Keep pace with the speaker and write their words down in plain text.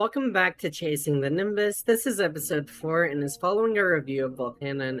Welcome back to Chasing the Nimbus. This is episode 4 and is following a review of both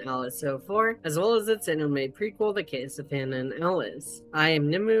Hannah and Alice 04, as well as its anime prequel, The Case of Hannah and Alice. I am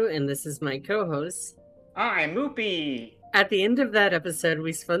Nimu, and this is my co host. I'm Moopy. At the end of that episode,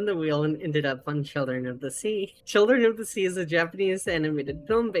 we spun the wheel and ended up on Children of the Sea. Children of the Sea is a Japanese animated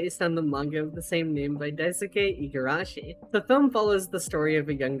film based on the manga of the same name by Daisuke Igarashi. The film follows the story of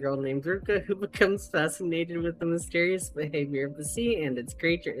a young girl named Ruka who becomes fascinated with the mysterious behavior of the sea and its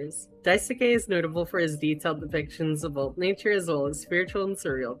creatures. Daisuke is notable for his detailed depictions of both nature as well as spiritual and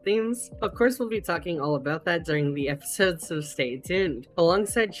surreal themes. Of course, we'll be talking all about that during the episode, so stay tuned.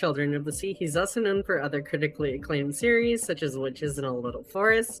 Alongside Children of the Sea, he's also known for other critically acclaimed series such as Witches in a Little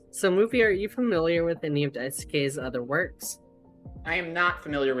Forest. So, Movie, are you familiar with any of Daisuke's other works? I am not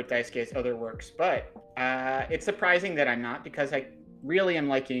familiar with Daisuke's other works, but it's surprising that I'm not because I really am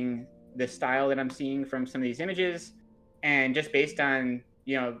liking the style that I'm seeing from some of these images, and just based on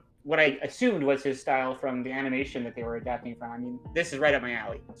what I assumed was his style from the animation that they were adapting from. I mean, this is right up my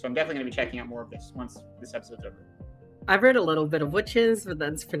alley, so I'm definitely going to be checking out more of this once this episode's over. I've read a little bit of Witches, but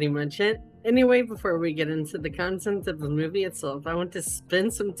that's pretty much it. Anyway, before we get into the content of the movie itself, I want to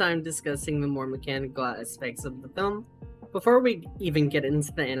spend some time discussing the more mechanical aspects of the film. Before we even get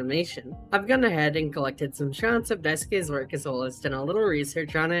into the animation, I've gone ahead and collected some shots of Daisuke's work as well as done a little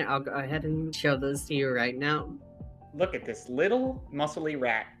research on it. I'll go ahead and show those to you right now. Look at this little muscly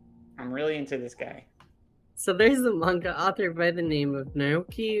rat. I'm really into this guy. So there's the manga author by the name of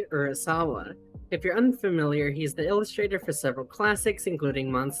Naoki Urasawa. If you're unfamiliar, he's the illustrator for several classics, including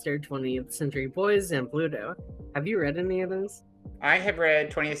Monster, 20th Century Boys, and Pluto. Have you read any of those? I have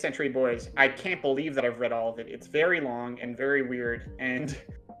read 20th Century Boys. I can't believe that I've read all of it. It's very long and very weird. And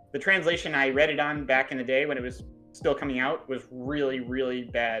the translation I read it on back in the day when it was still coming out was really, really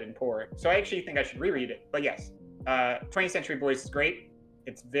bad and poor. So I actually think I should reread it. But yes, 20th Century Boys is great.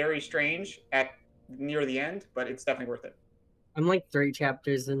 It's very strange at near the end, but it's definitely worth it. I'm like 3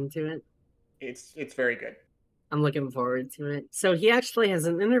 chapters into it. It's very good. I'm looking forward to it. So he actually has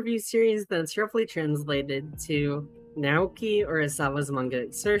an interview series that's roughly translated to Naoki Urasawa's manga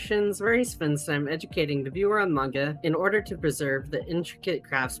exertions, where he spends time educating the viewer on manga in order to preserve the intricate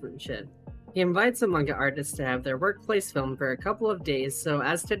craftsmanship. He invites a manga artist to have their workplace filmed for a couple of days so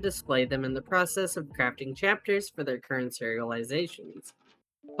as to display them in the process of crafting chapters for their current serializations.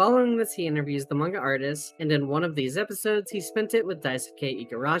 Following this, he interviews the manga artist, and in one of these episodes, he spent it with Daisuke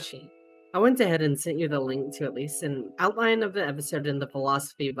Igarashi. I went ahead and sent you the link to at least an outline of the episode and the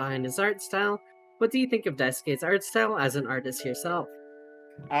philosophy behind his art style. What do you think of Daisuke's art style as an artist yourself?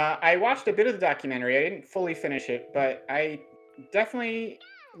 I watched a bit of the documentary. I didn't fully finish it, but I definitely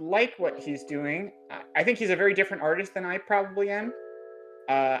like what he's doing. I think he's a very different artist than I probably am.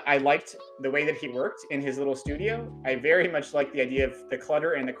 I liked the way that he worked in his little studio. I very much like the idea of the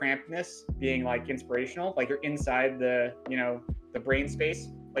clutter and the crampedness being like inspirational. Like you're inside the brain space.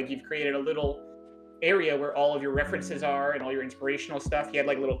 Like you've created a little area where all of your references are and all your inspirational stuff. He had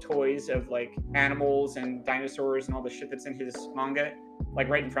like little toys of like animals and dinosaurs and all the shit that's in his manga, like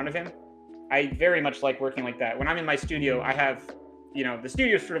right in front of him. I very much like working like that. When I'm in my studio, I have, the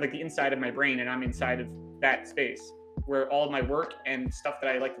studio is sort of like the inside of my brain, and I'm inside of that space where all of my work and stuff that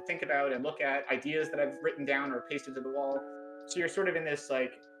I like to think about and look at, ideas that I've written down or pasted to the wall. So you're sort of in this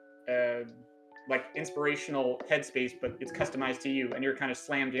like inspirational headspace, but it's customized to you, and you're kind of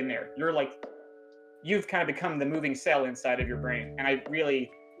slammed in there. You've kind of become the moving cell inside of your brain, and I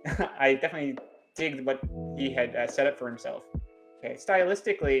really, I definitely dig what he had set up for himself. Okay,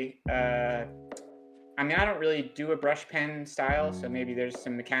 stylistically, I mean, I don't really do a brush pen style, so maybe there's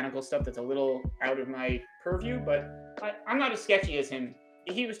some mechanical stuff that's a little out of my purview, but I'm not as sketchy as him.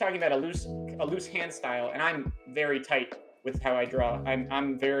 He was talking about a loose hand style, and I'm very tight with how I draw.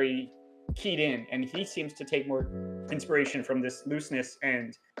 I'm very keyed in, and he seems to take more inspiration from this looseness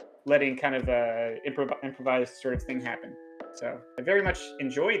and letting kind of improvised sort of thing happen. So I very much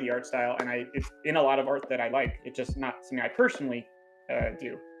enjoy the art style, and it's in a lot of art that I like. It's just not something I personally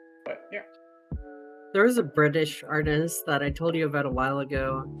do. But yeah. There was a British artist that I told you about a while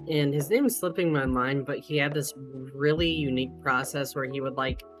ago, and his name is slipping my mind, but he had this really unique process where he would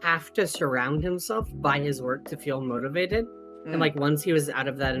like have to surround himself by his work to feel motivated. And Mm. like once he was out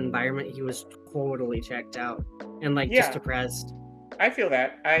of that environment, he was totally checked out and like just Yeah, depressed. I feel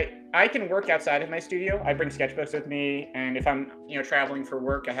that. I can work outside of my studio. I bring sketchbooks with me, and if I'm traveling for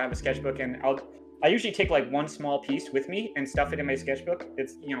work, I have a sketchbook, and I usually take like one small piece with me and stuff it in my sketchbook.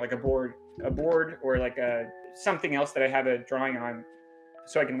 It's like a board or like something else that I have a drawing on,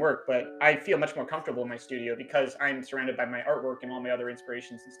 so I can work. But I feel much more comfortable in my studio because I'm surrounded by my artwork and all my other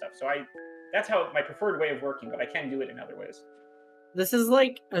inspirations and stuff. So that's how my preferred way of working, but I can do it in other ways. This is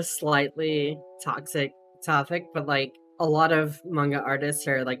like a slightly toxic topic, but like a lot of manga artists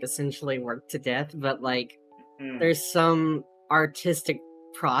are like essentially worked to death, but like Mm. there's some artistic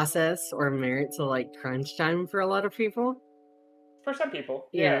process or merit to like crunch time for a lot of people. For some people,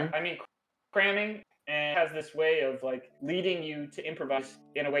 yeah. Yeah. I mean, cramming and has this way of like leading you to improvise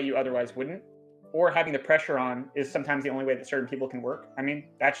in a way you otherwise wouldn't, or having the pressure on is sometimes the only way that certain people can work. I mean,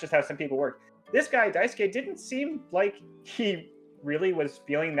 that's just how some people work. This guy Daisuke didn't seem like he really was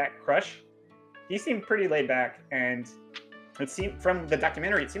feeling that crush. He seemed pretty laid back, and it seemed from the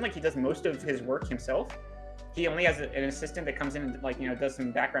documentary, it seemed like he does most of his work himself. He only has an assistant that comes in and like does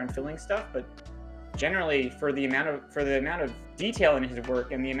some background filling stuff, but generally for the amount of detail in his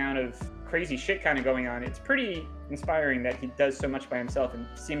work and the amount of crazy shit kind of going on, it's pretty inspiring that he does so much by himself and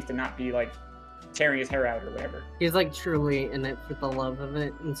seems to not be like tearing his hair out or whatever. He's like truly in it for the love of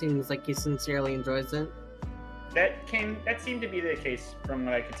it and seems like he sincerely enjoys it. That seemed to be the case from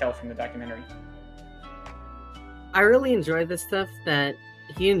what I could tell from the documentary. I really enjoy the stuff that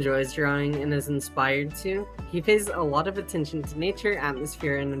he enjoys drawing and is inspired to. He pays a lot of attention to nature,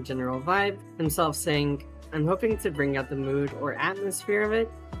 atmosphere, and the general vibe, himself saying, I'm hoping to bring out the mood or atmosphere of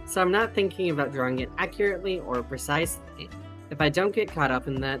it, so I'm not thinking about drawing it accurately or precisely. If I don't get caught up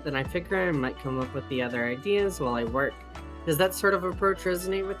in that, then I figure I might come up with the other ideas while I work. Does that sort of approach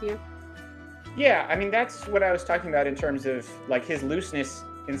resonate with you? Yeah, I mean that's what I was talking about in terms of like his looseness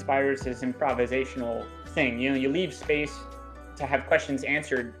inspires his improvisational thing. You leave space to have questions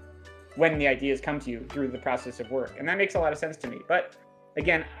answered when the ideas come to you through the process of work. And that makes a lot of sense to me. But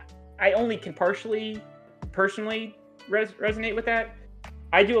again, I only can partially personally resonate with that.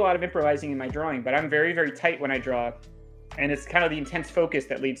 I do a lot of improvising in my drawing, but I'm very, very tight when I draw. And it's kind of the intense focus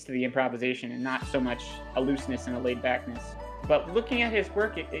that leads to the improvisation and not so much a looseness and a laid backness. But looking at his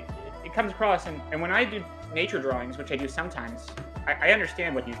work, it comes across. And when I do nature drawings, which I do sometimes, I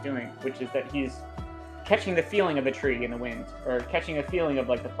understand what he's doing, which is that he's catching the feeling of a tree in the wind or catching a feeling of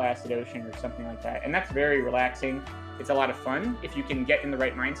like the placid ocean or something like that. And that's very relaxing. It's a lot of fun if you can get in the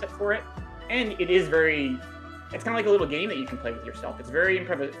right mindset for it. And it's kind of like a little game that you can play with yourself. It's very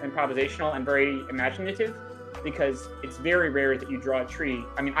improvisational and very imaginative because it's very rare that you draw a tree.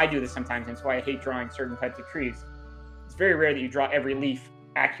 I mean, I do this sometimes, and it's why I hate drawing certain types of trees. It's very rare that you draw every leaf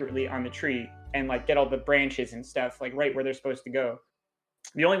accurately on the tree and like get all the branches and stuff like right where they're supposed to go.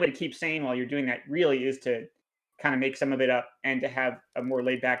 The only way to keep sane while you're doing that really is to kind of make some of it up and to have a more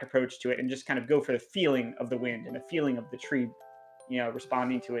laid back approach to it and just kind of go for the feeling of the wind and the feeling of the tree,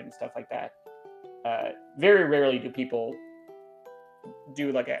 responding to it and stuff like that. Very rarely do people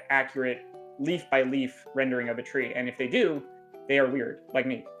do like an accurate leaf by leaf rendering of a tree. And if they do, they are weird. Like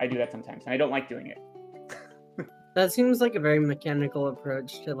me, I do that sometimes and I don't like doing it. That seems like a very mechanical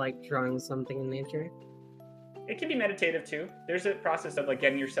approach to like drawing something in nature. It can be meditative too. There's a process of like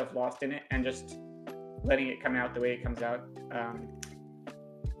getting yourself lost in it and just letting it come out the way it comes out.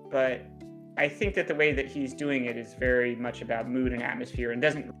 But I think that the way that he's doing it is very much about mood and atmosphere and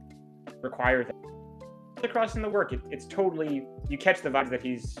doesn't require that. Across in the work, it's totally, you catch the vibes that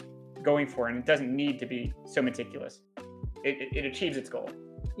he's going for and it doesn't need to be so meticulous. It achieves its goal.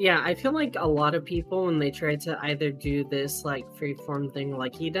 Yeah, I feel like a lot of people, when they try to either do this like freeform thing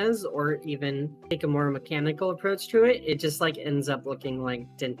like he does, or even take a more mechanical approach to it, it just like ends up looking like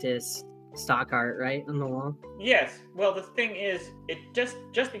dentist stock art, right, on the wall. Yes. Well, the thing is, it just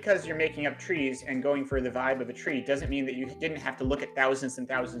because you're making up trees and going for the vibe of a tree doesn't mean that you didn't have to look at thousands and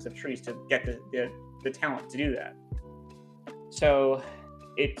thousands of trees to get the talent to do that. So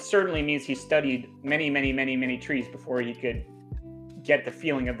it certainly means he studied many, many, many, many trees before he could get the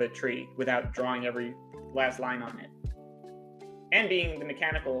feeling of the tree without drawing every last line on it. And taking the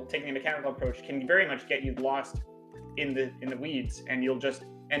mechanical approach can very much get you lost in the weeds, and you'll just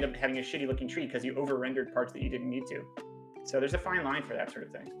end up having a shitty looking tree because you over rendered parts that you didn't need to. So there's a fine line for that sort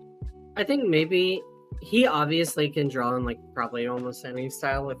of thing. I think maybe he obviously can draw in like probably almost any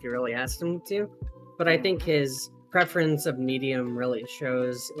style if you really asked him to, but I think his preference of medium really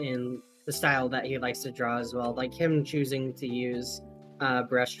shows in the style that he likes to draw as well, like him choosing to use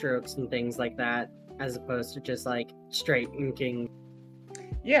brushstrokes and things like that as opposed to just like straight inking.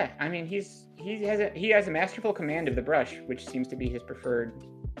 Yeah, I mean he has a masterful command of the brush, which seems to be his preferred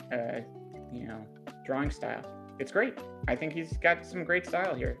drawing style. It's great. I think he's got some great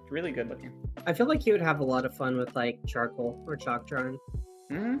style here. It's really good looking. I feel like he would have a lot of fun with like charcoal or chalk drawing.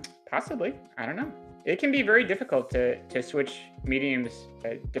 Possibly. I don't know. It can be very difficult to switch mediums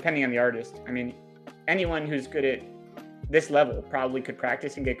depending on the artist. I mean, anyone who's good at this level probably could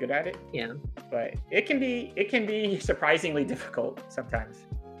practice and get good at it. Yeah. But it can be surprisingly difficult sometimes.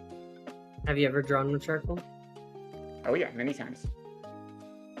 Have you ever drawn with charcoal? Oh yeah, many times.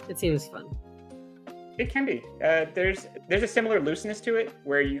 It seems fun. It can be. There's a similar looseness to it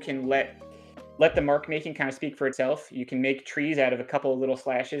where you can let the mark making kind of speak for itself. You can make trees out of a couple of little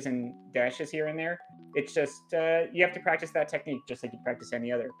slashes and dashes here and there. It's just you have to practice that technique just like you practice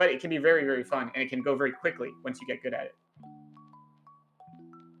any other. But it can be very, very fun, and it can go very quickly once you get good at it.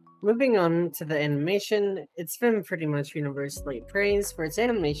 Moving on to the animation, it's been pretty much universally praised for its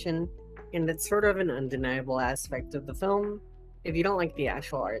animation, and it's sort of an undeniable aspect of the film. If you don't like the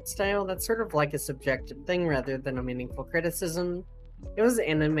actual art style, that's sort of like a subjective thing rather than a meaningful criticism. It was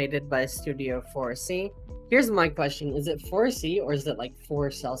animated by Studio 4C. Here's my question, is it 4C or is it like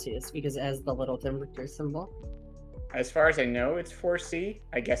 4 Celsius because it has the little temperature symbol? As far as I know, it's 4C.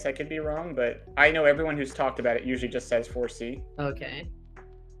 I guess I could be wrong, but I know everyone who's talked about it usually just says 4C. Okay.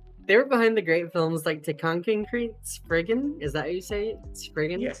 They were behind the great films like Tekonkinkreet, Spriggan, is that how you say it?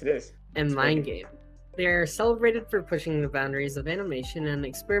 Spriggan? Yes, it is. And Mind Spriggan. Game. They are celebrated for pushing the boundaries of animation and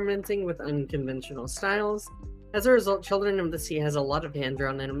experimenting with unconventional styles. As a result, Children of the Sea has a lot of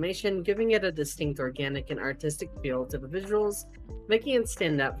hand-drawn animation, giving it a distinct organic and artistic feel to the visuals, making it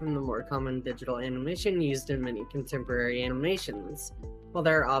stand out from the more common digital animation used in many contemporary animations. While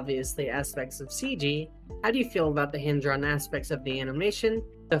there are obviously aspects of CG, how do you feel about the hand-drawn aspects of the animation,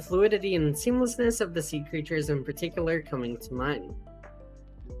 the fluidity and seamlessness of the sea creatures in particular coming to mind?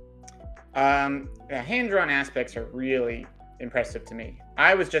 The hand-drawn aspects are really impressive to me.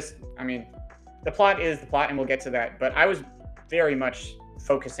 I mean, the plot is the plot, and we'll get to that, but I was very much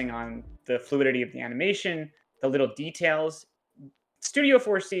focusing on the fluidity of the animation, the little details. Studio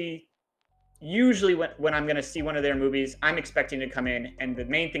 4C, usually when I'm going to see one of their movies, I'm expecting to come in, and the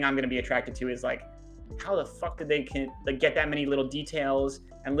main thing I'm going to be attracted to is like, how the fuck did they get that many little details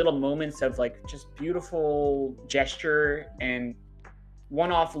and little moments of like just beautiful gesture and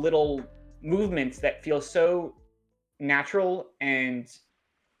one-off little movements that feel so natural, and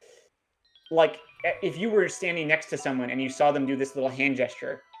like if you were standing next to someone and you saw them do this little hand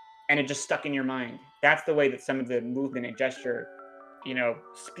gesture and it just stuck in your mind. That's the way that some of the movement and gesture,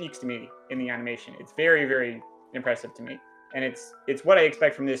 speaks to me in the animation. It's very, very impressive to me, and it's what I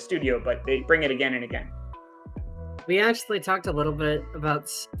expect from this studio, but they bring it again and again. We actually talked a little bit about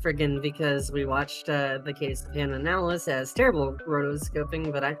Friggin because we watched the case of Hannah Nowlis as terrible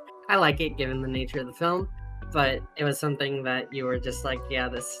rotoscoping, but I like it given the nature of the film. But it was something that you were just like, yeah,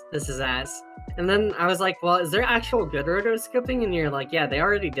 this is ass. And then I was like, well, is there actual good rotoscoping? And you're like, yeah, they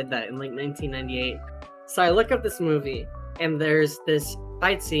already did that in like 1998. So I look up this movie, and there's this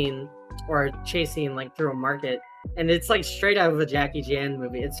fight scene or chase scene like through a market, and it's like straight out of a Jackie Chan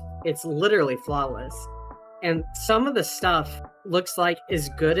movie. It's literally flawless. And some of the stuff looks like as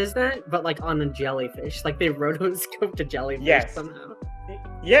good as that, but like on a jellyfish. Like they rotoscoped a jellyfish Yes. somehow.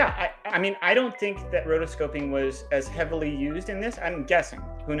 Yeah, I mean, I don't think that rotoscoping was as heavily used in this. I'm guessing.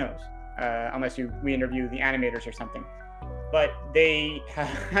 Who knows? Unless we interview the animators or something. But they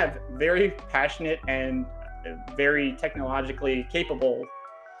have very passionate and very technologically capable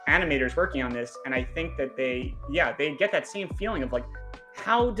animators working on this, and I think that they get that same feeling of like,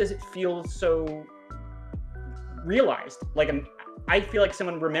 how does it feel so realized? Like, I feel like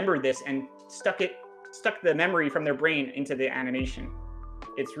someone remembered this and stuck the memory from their brain into the animation.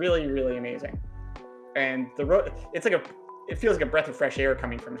 It's really, really amazing, and it feels like a breath of fresh air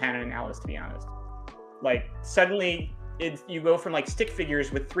coming from Hannah and Alice, to be honest. Like suddenly, you go from like stick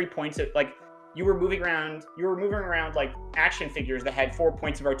figures with 3 points of like you were moving around like action figures that had 4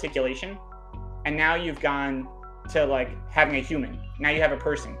 points of articulation, and now you've gone to like having a human. Now you have a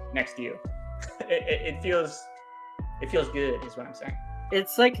person next to you. It feels good, is what I'm saying.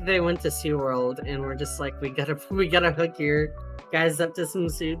 It's like they went to SeaWorld and we're just like, we gotta hook your guys up to some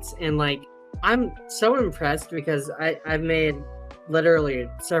suits. And like, I'm so impressed because I've made literally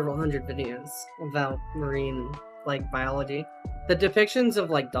several hundred videos about marine like biology. The depictions of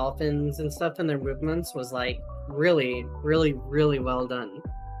like dolphins and stuff and their movements was like really, really, really well done.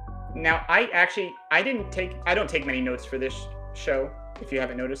 Now, I don't take many notes for this show, if you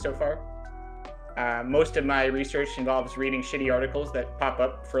haven't noticed so far. Most of my research involves reading shitty articles that pop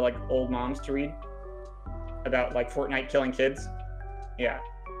up for like old moms to read about like Fortnite killing kids. Yeah.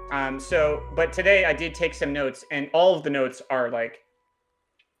 But today I did take some notes, and all of the notes are like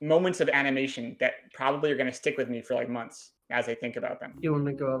moments of animation that probably are going to stick with me for like months as I think about them. You want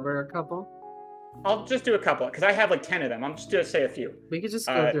to go over a couple? I'll just do a couple because I have like 10 of them. I'm just going to say a few. We could just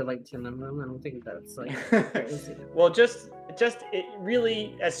go through like 10 of them. I don't think that's like crazy. Well, just it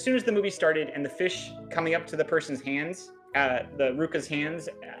really, as soon as the movie started and the fish coming up to the person's hands, the Ruka's hands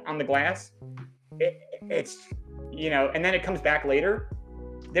on the glass, it's and then it comes back later.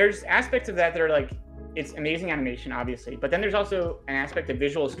 There's aspects of that are like it's amazing animation, obviously, but then there's also an aspect of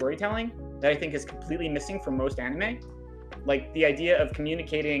visual storytelling that I think is completely missing from most anime. Like the idea of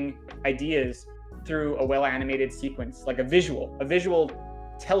communicating ideas through a well-animated sequence, like a visual. A visual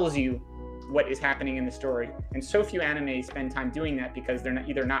tells you what is happening in the story. And so few anime spend time doing that because they're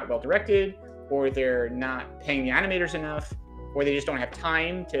either not well directed, or they're not paying the animators enough, or they just don't have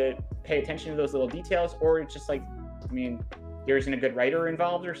time to pay attention to those little details, or it's just like, I mean, there isn't a good writer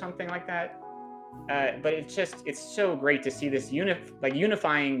involved or something like that. But it's so great to see this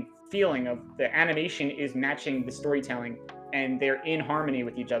unifying feeling of the animation is matching the storytelling, and they're in harmony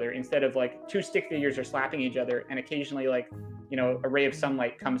with each other instead of like two stick figures are slapping each other, and occasionally like, you know, a ray of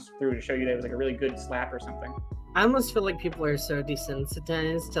sunlight comes through to show you that it was like a really good slap or something. I almost feel like people are so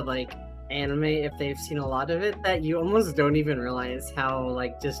desensitized to like anime if they've seen a lot of it that you almost don't even realize how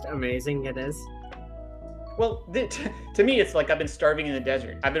like just amazing it is. Well, to me, it's like I've been starving in the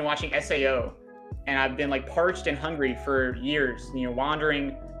desert. I've been watching SAO, and I've been like parched and hungry for years, you know,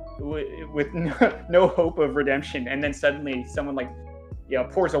 wandering with no hope of redemption. And then suddenly someone like, you know,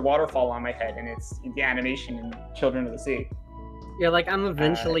 pours a waterfall on my head, and it's the animation in Children of the Sea. You're like, I'm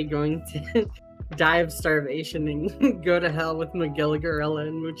eventually going to die of starvation and go to hell with Miguel Gorilla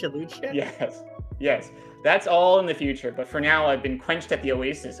and Mucha Lucha. Yes. That's all in the future. But for now, I've been quenched at the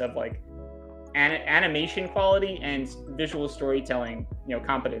oasis of like animation quality and visual storytelling, you know,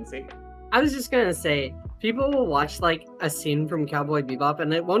 competency. I was just gonna say, people will watch like a scene from Cowboy Bebop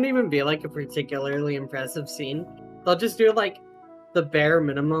and it won't even be like a particularly impressive scene. They'll just do like the bare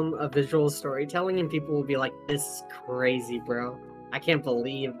minimum of visual storytelling and people will be like, this is crazy, bro. I can't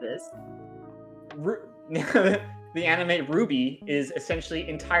believe this. The anime Ruby is essentially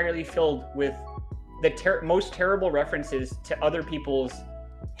entirely filled with the most terrible references to other people's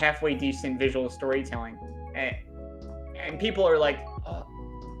halfway decent visual storytelling. And people are like,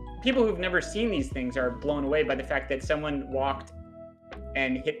 people who've never seen these things are blown away by the fact that someone walked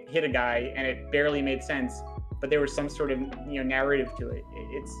and hit a guy and it barely made sense, but there was some sort of, you know, narrative to it.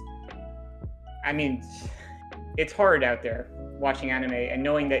 I mean, it's hard out there watching anime and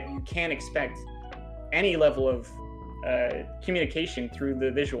knowing that you can't expect any level of communication through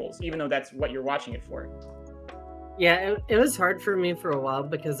the visuals, even though that's what you're watching it for. Yeah, it was hard for me for a while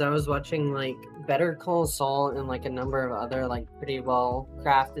because I was watching like Better Call Saul and like a number of other like pretty well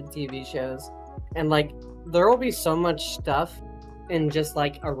crafted TV shows. And like there will be so much stuff in just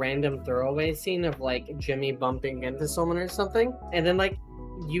like a random throwaway scene of like Jimmy bumping into someone or something. And then like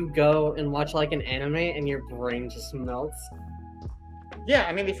you go and watch like an anime and your brain just melts. Yeah,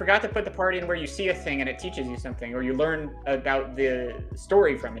 I mean, they forgot to put the part in where you see a thing and it teaches you something, or you learn about the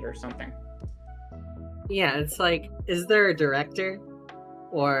story from it or something. Yeah, it's like, is there a director?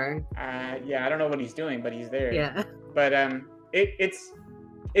 Or yeah, I don't know what he's doing, but he's there. yeah. But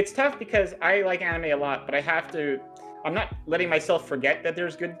it's tough because I like anime a lot, but I'm not letting myself forget that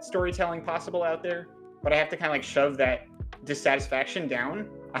there's good storytelling possible out there, but I have to kind of like shove that dissatisfaction down.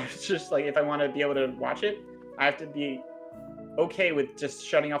 I was just like, if I want to be able to watch it, I have to be okay with just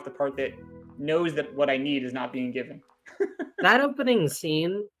shutting off the part that knows that what I need is not being given. That opening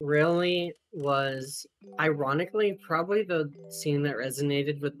scene really was, ironically, probably the scene that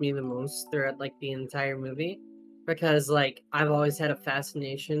resonated with me the most throughout like the entire movie. Because like I've always had a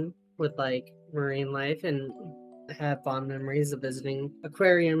fascination with like marine life and have fond memories of visiting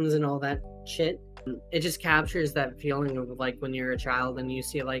aquariums and all that shit. It just captures that feeling of like when you're a child and you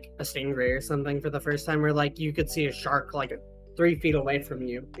see like a stingray or something for the first time, or like you could see a shark like 3 feet away from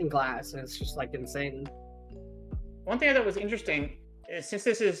you in glass, and it's just like insane. One thing I thought was interesting is, since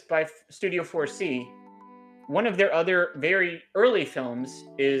this is by Studio 4C, one of their other very early films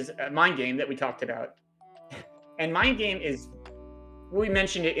is Mind Game that we talked about. And Mind Game is, we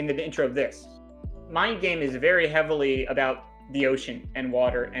mentioned it in the intro of this. Mind Game is very heavily about the ocean and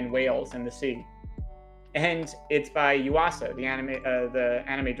water and whales and the sea. And it's by Yuasa, the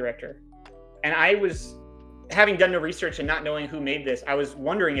anime director. And I was, having done no research and not knowing who made this, I was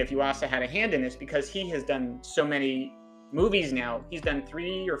wondering if Yuasa had a hand in this, because he has done so many movies now. He's done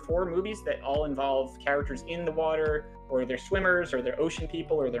 3 or 4 movies that all involve characters in the water, or they're swimmers, or they're ocean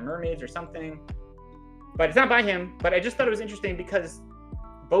people, or they're mermaids or something. But it's not by him. But I just thought it was interesting because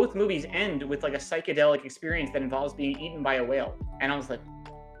both movies end with like a psychedelic experience that involves being eaten by a whale. And I was like,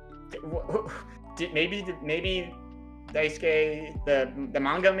 maybe Daisuke, the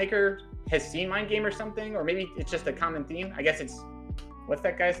manga maker, has seen Mind Game or something, or maybe it's just a common theme. I guess it's, what's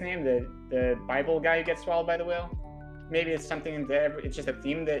that guy's name? The Bible guy who gets swallowed by the whale? Maybe it's something that it's just a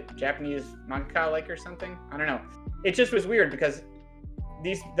theme that Japanese mangaka like or something. I don't know. It just was weird because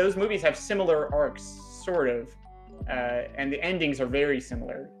those movies have similar arcs, sort of, and the endings are very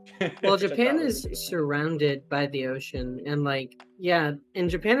similar. Well, which I Japan thought was is interesting. surrounded by the ocean, and like, yeah, and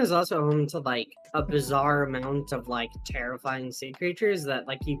Japan is also home to like a bizarre amount of like terrifying sea creatures that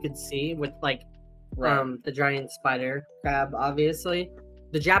like you could see with like Right. the giant spider crab, obviously.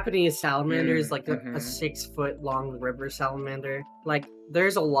 The Japanese salamander is Mm, like a mm-hmm, 6 foot long river salamander. Like,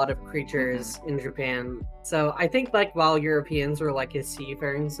 there's a lot of mm-hmm. creatures in Japan. So I think like while Europeans were like a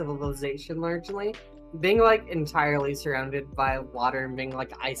seafaring civilization largely, being like entirely surrounded by water and being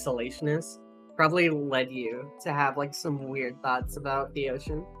like isolationist probably led you to have like some weird thoughts about the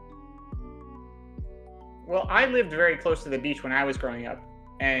ocean. Well, I lived very close to the beach when I was growing up,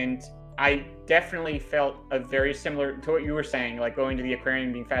 and I definitely felt a very similar to what you were saying, like going to the aquarium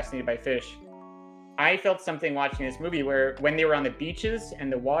and being fascinated by fish. I felt something watching this movie where when they were on the beaches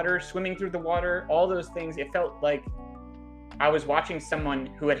and the water, swimming through the water, all those things, it felt like I was watching someone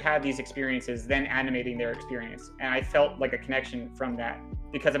who had had these experiences, then animating their experience, and I felt like a connection from that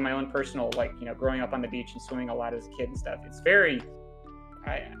because of my own personal, like growing up on the beach and swimming a lot as a kid and stuff. It's very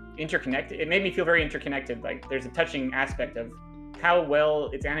interconnected. It made me feel very interconnected. Like there's a touching aspect of how well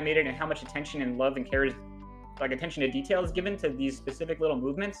it's animated and how much attention and love and care is, like attention to detail is given to these specific little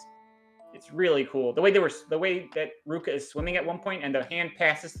movements. It's really cool. The way that Ruka is swimming at one point and the hand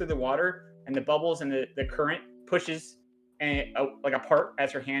passes through the water and the bubbles and the current pushes and like apart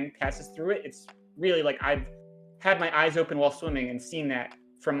as her hand passes through it. It's really like I've had my eyes open while swimming and seen that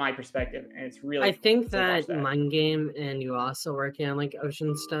from my perspective, and it's I really cool think to watch that that. Mind Game and you also working on like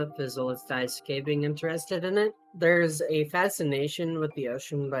ocean stuff as well as Daisuke being interested in it. There's a fascination with the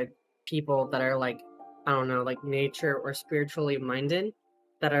ocean by people that are like, I don't know, like nature or spiritually minded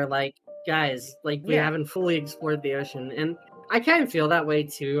that are like, guys, like we Yeah. haven't fully explored the ocean. And I kind of feel that way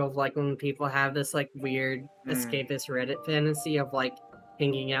too, of like when people have this like weird Mm. escapist Reddit fantasy of like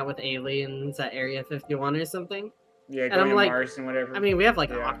hanging out with aliens at Area 51 or something. Yeah, And going I'm to like, Mars and I whatever. mean, we have like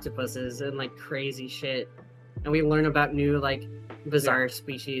Yeah. octopuses and like crazy shit, and we learn about new like Yeah. bizarre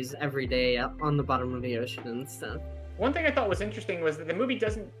species every day on the bottom of the ocean and stuff. One thing I thought was interesting was that the movie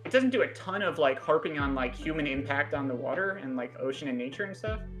doesn't do a ton of like harping on like human impact on the water and like ocean and nature and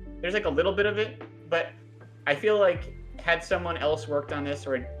stuff. There's like a little bit of it, but I feel like had someone else worked on this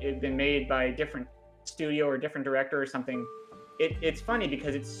or it been made by a different studio or a different director or something, it's funny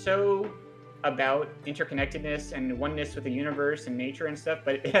because it's so about interconnectedness and oneness with the universe and nature and stuff,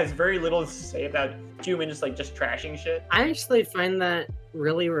 but it has very little to say about humans like just trashing shit. I actually find that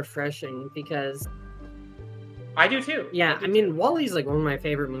really refreshing because, I do too. I yeah, I do too. mean, Wally's like one of my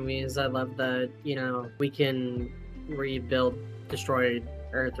favorite movies. I love the, we can rebuild destroyed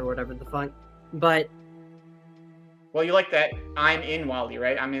Earth or whatever the fuck. But Well, you like that I'm in Wally,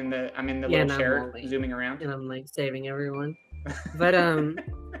 right? I'm in the yeah, little now I'm chair Wally, zooming around. and I'm like saving everyone. But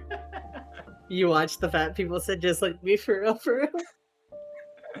you watch the fat people said just like me for real, for real.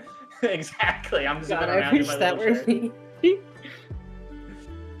 Exactly. I'm zooming God, I around in wish my that little were chair. me.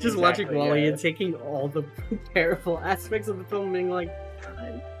 Just watching Exactly. Wally Yeah. and taking all the terrible aspects of the film, being like,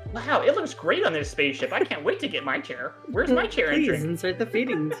 God, Wow, it looks great on this spaceship. I can't wait to get my chair. Where's my chair please entering? insert the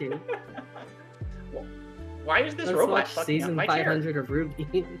feeding tube. Wh- Why is this Let's robot watch fucking up season my chair? 500 of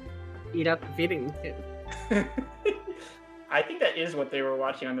Ruby eat up the feeding tube. I think that is what they were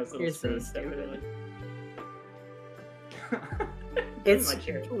watching on those little You're so screens, stupid. definitely. In my It's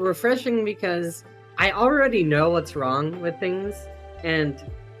chair. refreshing because I already know what's wrong with things, and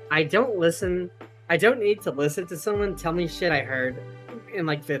I don't listen. I don't need to listen to someone tell me shit I heard in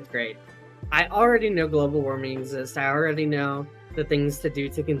like fifth grade. I already know global warming exists. I already know the things to do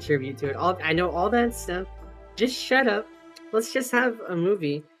to contribute to it. I know all that stuff. Just shut up. Let's just have a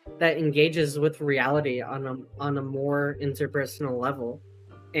movie that engages with reality on a more interpersonal level,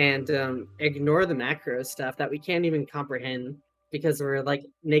 and ignore the macro stuff that we can't even comprehend because we're like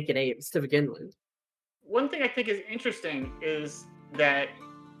naked apes to begin with. One thing I think is interesting is that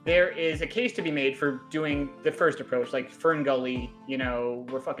there is a case to be made for doing the first approach, like Fern Gully,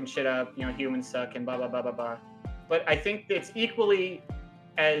 we're fucking shit up, humans suck and blah blah blah blah blah. But I think it's equally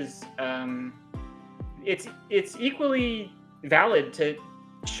as it's equally valid to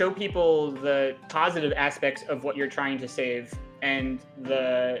show people the positive aspects of what you're trying to save and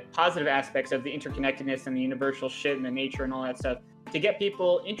the positive aspects of the interconnectedness and the universal shit and the nature and all that stuff to get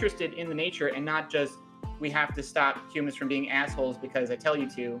people interested in the nature and not just we have to stop humans from being assholes because I tell you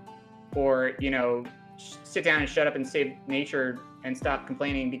to, or sit down and shut up and save nature and stop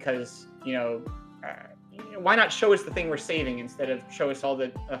complaining because why not show us the thing we're saving instead of show us all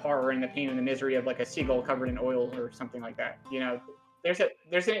the horror and the pain and the misery of like a seagull covered in oil or something like that. There's a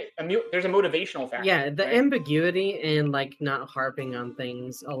motivational factor, Yeah, the right? ambiguity and like not harping on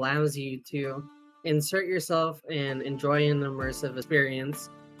things allows you to insert yourself and enjoy an immersive experience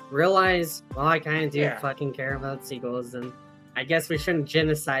realize, well, I kind of do Yeah. fucking care about seagulls, and I guess we shouldn't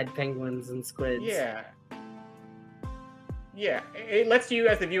genocide penguins and squids. Yeah. Yeah. It lets you,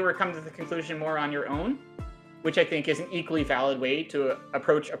 as the viewer, come to the conclusion more on your own, which I think is an equally valid way to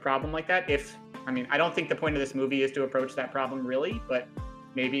approach a problem like that. I don't think the point of this movie is to approach that problem really, but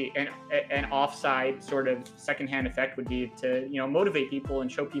maybe an offside sort of secondhand effect would be to, motivate people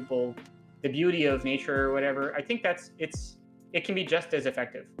and show people the beauty of nature or whatever. I think it can be just as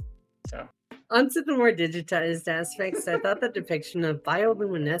effective. So. Onto the more digitized aspects, I thought the depiction of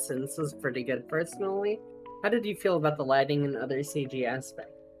bioluminescence was pretty good personally. How did you feel about the lighting and other CG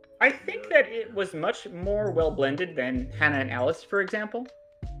aspects? I think that it was much more well blended than Hannah and Alice, for example.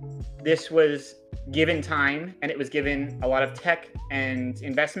 This was given time and it was given a lot of tech and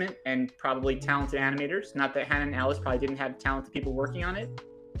investment and probably talented animators. Not that Hannah and Alice probably didn't have talented people working on it,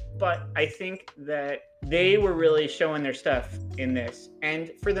 but I think that they were really showing their stuff in this.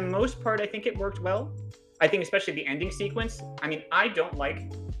 And for the most part, I think it worked well. I think especially the ending sequence. I don't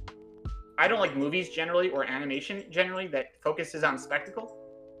like movies generally or animation generally that focuses on spectacle.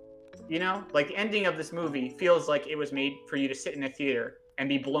 Like the ending of this movie feels like it was made for you to sit in a theater and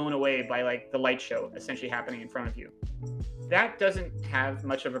be blown away by like the light show essentially happening in front of you. That doesn't have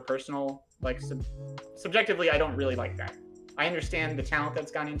much of a personal, like, subjectively, I don't really like that. I understand the talent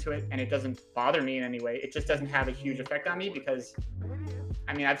that's gone into it and it doesn't bother me in any way. It just doesn't have a huge effect on me because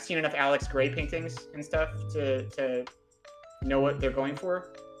I've seen enough Alex Gray paintings and stuff to know what they're going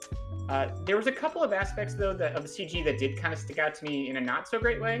for. There was a couple of aspects though of the CG that did kind of stick out to me in a not so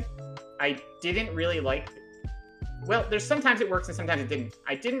great way. I didn't really like. Well, there's sometimes it works and sometimes it didn't.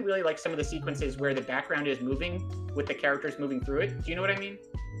 I didn't really like some of the sequences where the background is moving with the characters moving through it. Do you know what I mean?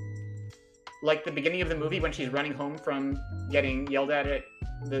 Like the beginning of the movie when she's running home from getting yelled at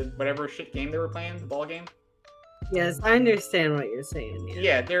the whatever shit game they were playing, the ball game. Yes, I understand what you're saying.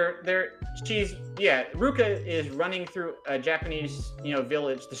 Yeah, Ruka is running through a Japanese,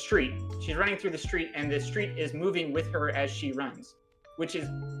 village, the street. She's running through the street and the street is moving with her as she runs, which is,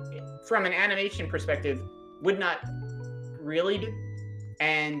 from an animation perspective, would not really do.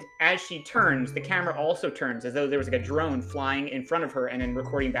 And as she turns, the camera also turns as though there was like a drone flying in front of her and then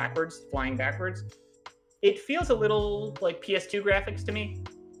recording backwards, flying backwards. It feels a little like PS2 graphics to me.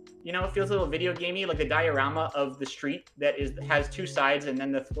 It feels a little video gamey, like the diorama of the street that has two sides and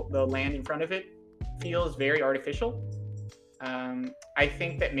then the land in front of it feels very artificial. I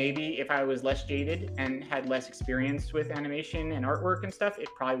think that maybe if I was less jaded and had less experience with animation and artwork and stuff, it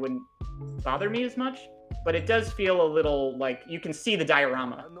probably wouldn't bother me as much. But it does feel a little like you can see the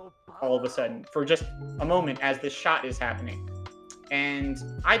diorama all of a sudden for just a moment as this shot is happening. And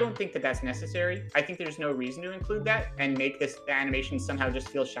I don't think that that's necessary. I think there's no reason to include that and make the animation somehow just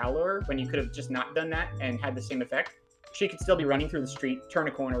feel shallower when you could have just not done that and had the same effect. She could still be running through the street, turn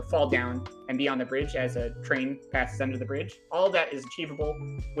a corner, fall down, and be on the bridge as a train passes under the bridge. All of that is achievable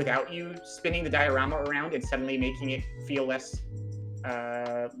without you spinning the diorama around and suddenly making it feel less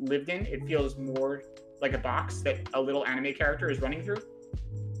lived in. It feels more like a box that a little anime character is running through.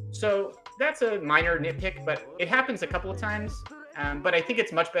 So that's a minor nitpick, but it happens a couple of times. But I think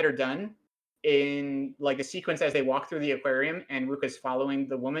it's much better done in like the sequence as they walk through the aquarium and Ruka's following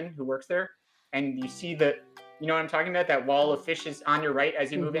the woman who works there. And you see you know what I'm talking about? That wall of fish is on your right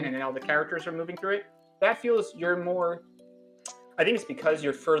as you move in and then all the characters are moving through it. That feels I think it's because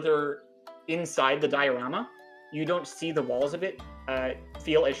you're further inside the diorama. You don't see the walls of it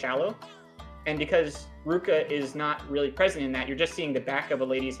feel as shallow. And because Ruka is not really present in that, you're just seeing the back of a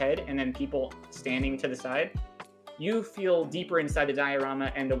lady's head and then people standing to the side. You feel deeper inside the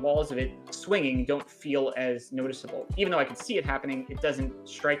diorama and the walls of it swinging don't feel as noticeable. Even though I can see it happening, it doesn't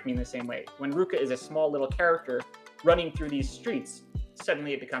strike me in the same way. When Ruka is a small little character running through these streets,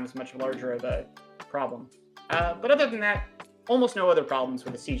 suddenly it becomes much larger of a problem. But other than that, almost no other problems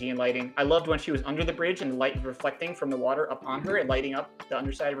with the CG and lighting. I loved when she was under the bridge and the light was reflecting from the water up on her and lighting up the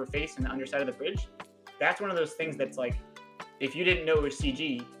underside of her face and the underside of the bridge. That's one of those things that's like, if you didn't know it was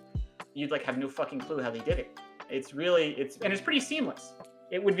CG, you'd like have no fucking clue how they did it. It's pretty seamless.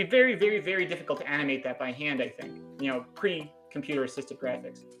 It would be very, very, very difficult to animate that by hand, I think, pre-computer assisted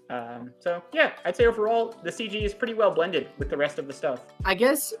graphics. So yeah, I'd say overall, the CG is pretty well blended with the rest of the stuff. I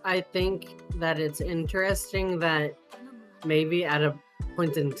guess I think that it's interesting that maybe at a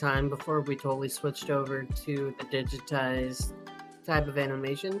point in time before we totally switched over to the digitized type of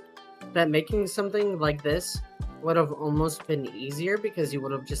animation, that making something like this would have almost been easier because you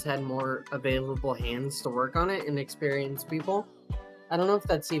would have just had more available hands to work on it and experienced people. I don't know if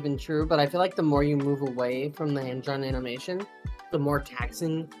that's even true, but I feel like the more you move away from the hand-drawn animation, the more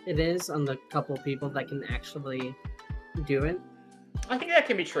taxing it is on the couple people that can actually do it. I think that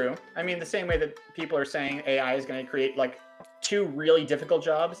can be true. I mean, the same way that people are saying AI is going to create like two really difficult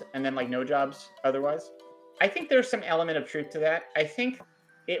jobs and then like no jobs otherwise. I think there's some element of truth to that. I think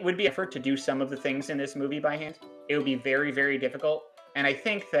it would be effort to do some of the things in this movie by hand. It would be very, very difficult. And I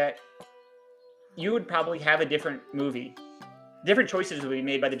think that you would probably have a different movie. Different choices would be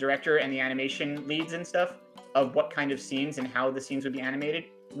made by the director and the animation leads and stuff of what kind of scenes and how the scenes would be animated.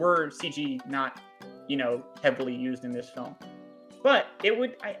 Were CG not, heavily used in this film. But it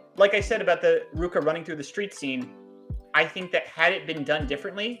would, like I said about the Ruka running through the street scene, I think that had it been done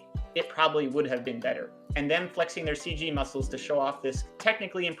differently, it probably would have been better. And them flexing their CG muscles to show off this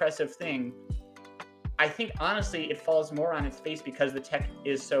technically impressive thing, I think honestly it falls more on its face because the tech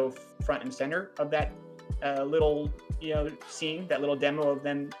is so front and center of that little, scene, that little demo of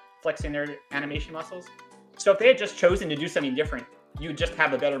them flexing their animation muscles. So if they had just chosen to do something different, you'd just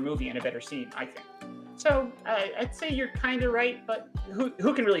have a better movie and a better scene, I think. So I'd say you're kind of right, but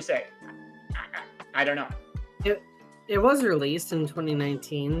who can really say? I don't know. It was released in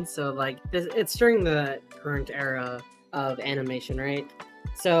 2019, so like it's during the current era of animation, right?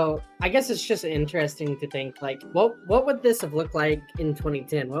 So I guess it's just interesting to think like what would this have looked like in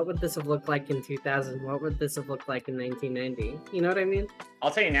 2010? What would this have looked like in 2000? What would this have looked like in 1990? You know what I mean?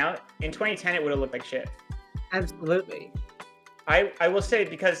 I'll tell you now, in 2010 it would have looked like shit. Absolutely. I will say,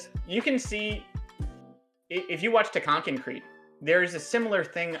 because you can see, if you watch Takonkoncrete, there's a similar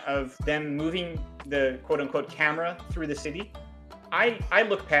thing of them moving the quote-unquote camera through the city. I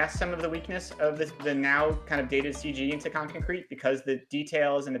look past some of the weakness of the now kind of dated CG in Takonkoncrete because the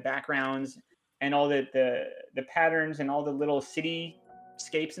details and the backgrounds and all the patterns and all the little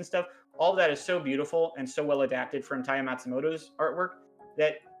cityscapes and stuff, all of that is so beautiful and so well adapted from Taya Matsumoto's artwork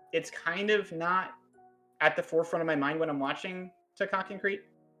that it's kind of not at the forefront of my mind when I'm watching Takonkoncrete.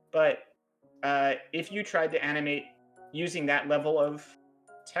 But if you tried to animate using that level of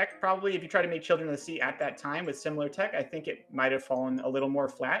tech, probably if you try to make Children of the Sea at that time with similar tech, I think it might have fallen a little more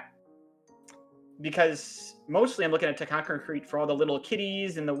flat. Because mostly I'm looking at Takonkoncrete for all the little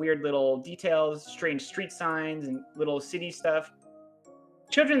kitties and the weird little details, strange street signs and little city stuff.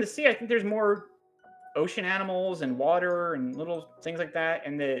 Children of the Sea, I think there's more ocean animals and water and little things like that,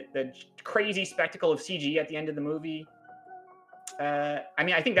 and the crazy spectacle of CG at the end of the movie.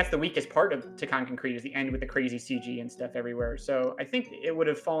 I think that's the weakest part of Takonkoncrete is the end with the crazy CG and stuff everywhere. So I think it would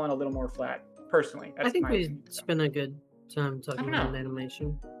have fallen a little more flat, personally. I think we spent a good time talking about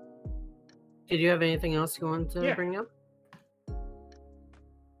animation. Did you have anything else you want to bring up?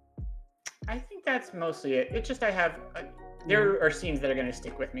 I think that's mostly it. It's just there are scenes that are going to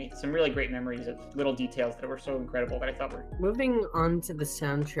stick with me. Some really great memories of little details that were so incredible that I thought were... Moving on to the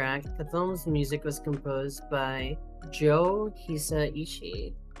soundtrack, the film's music was composed by Joe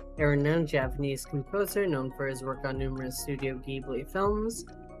Hisaishi, a renowned Japanese composer known for his work on numerous Studio Ghibli films,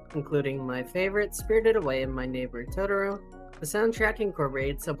 including my favorite, Spirited Away and My Neighbor Totoro. The soundtrack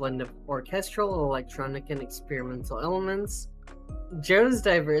incorporates a blend of orchestral, electronic, and experimental elements. Joe's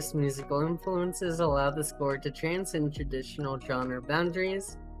diverse musical influences allow the score to transcend traditional genre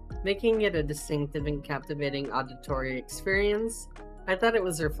boundaries, making it a distinctive and captivating auditory experience. I thought it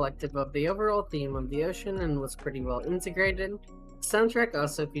was reflective of the overall theme of the ocean and was pretty well integrated. The soundtrack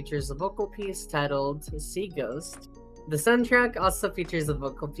also features a vocal piece titled Sea Ghost.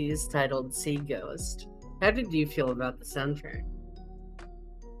 How did you feel about the soundtrack?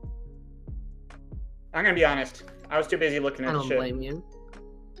 I'm gonna be honest. I was too busy looking at the shit. I don't blame you.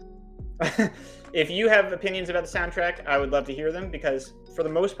 If you have opinions about the soundtrack, I would love to hear them, because for the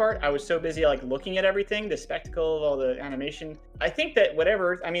most part, I was so busy looking at everything, the spectacle of all the animation. I think that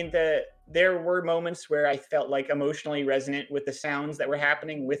there were moments where I felt emotionally resonant with the sounds that were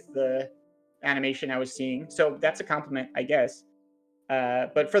happening with the animation I was seeing. So that's a compliment, I guess.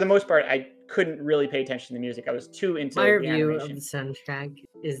 But for the most part, I couldn't really pay attention to the music. I was too into the animation. My review of the soundtrack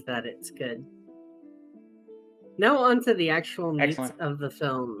is that it's good. Now on to the actual meat of the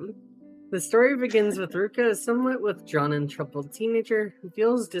film. The story begins with Ruka, a somewhat withdrawn and troubled teenager who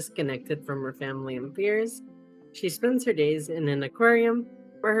feels disconnected from her family and peers. She spends her days in an aquarium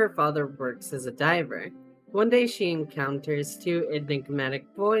where her father works as a diver. One day she encounters two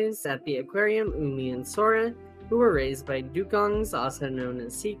enigmatic boys at the aquarium, Umi and Sora, who were raised by dugongs, also known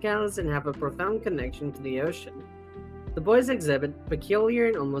as sea cows, and have a profound connection to the ocean. The boys exhibit peculiar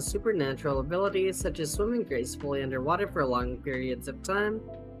and almost supernatural abilities such as swimming gracefully underwater for long periods of time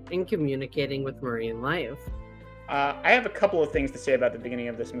and communicating with marine life. I have a couple of things to say about the beginning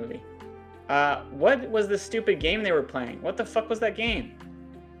of this movie. What was the stupid game they were playing? What the fuck was that game?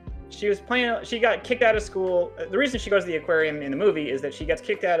 She got kicked out of school. The reason she goes to the aquarium in the movie is that she gets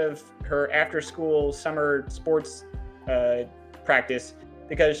kicked out of her after-school summer sports practice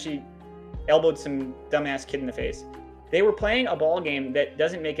because she elbowed some dumbass kid in the face. They were playing a ball game that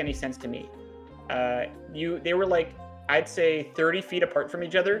doesn't make any sense to me. They were like, I'd say 30 feet apart from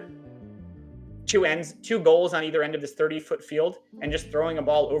each other, two goals on either end of this 30-foot field, and just throwing a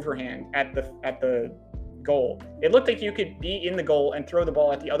ball overhand at the goal. It looked like you could be in the goal and throw the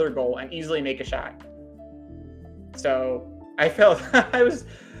ball at the other goal and easily make a shot. So I felt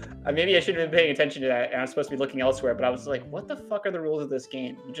maybe I should have been paying attention to that, and I was supposed to be looking elsewhere, but I was like, what the fuck are the rules of this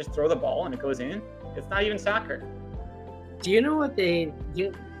game? You just throw the ball and it goes in? It's not even soccer. Do you know what they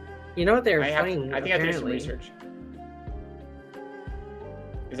were playing? I think I have to do some research.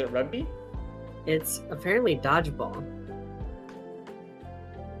 Is it rugby? It's apparently dodgeball.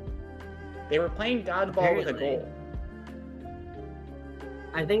 They were playing dodgeball with a goal.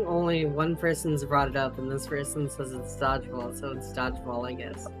 I think only one person's brought it up, and this person says it's dodgeball, so it's dodgeball, I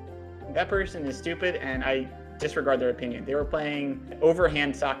guess. That person is stupid, and I disregard their opinion. They were playing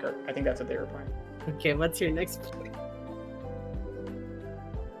overhand soccer. I think that's what they were playing. Okay, what's your next point?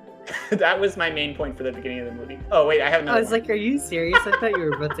 That was my main point for the beginning of the movie. Oh, wait, I have another I was one. like, are you serious? I thought you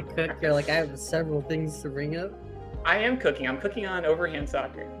were about to cook. You're like, I have several things to bring up. I am cooking. I'm cooking on overhand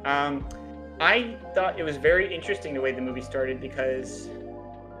soccer. I thought it was very interesting the way the movie started because,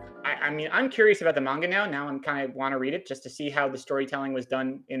 I mean, I'm curious about the manga now. Now I'm kind of want to read it just to see how the storytelling was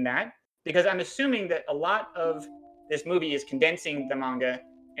done in that. Because I'm assuming that a lot of this movie is condensing the manga,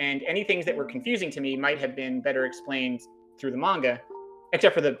 and any things that were confusing to me might have been better explained through the manga.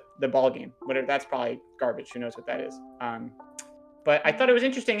 Except for the ball game, whatever. That's probably garbage. Who knows what that is? But I thought it was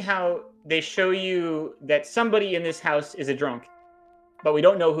interesting how they show you that somebody in this house is a drunk, but we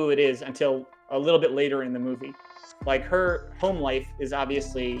don't know who it is until a little bit later in the movie. Like, her home life is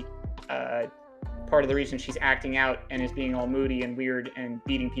obviously part of the reason she's acting out and is being all moody and weird and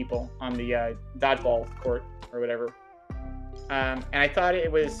beating people on the dodgeball court or whatever. And I thought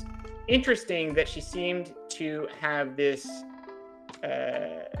it was interesting that she seemed to have this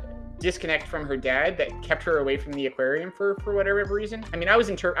disconnect from her dad that kept her away from the aquarium for whatever reason. I mean, I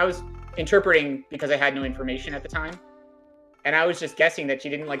was interpreting because I had no information at the time, and I was just guessing that she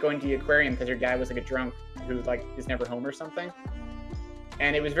didn't like going to the aquarium because her dad was like a drunk who like is never home or something.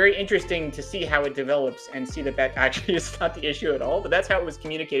 And it was very interesting to see how it develops and see that actually is not the issue at all. But that's how it was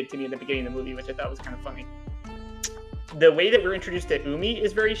communicated to me in the beginning of the movie, which I thought was kind of funny. The way that we're introduced to Umi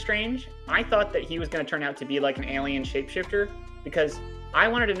is very strange. I thought that he was going to turn out to be like an alien shapeshifter, because I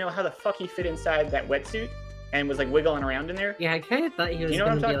wanted to know how the fuck he fit inside that wetsuit and was like wiggling around in there. Yeah, I kind of thought he was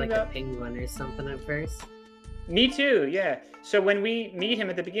going to be like a penguin or something at first. Me too, yeah. So when we meet him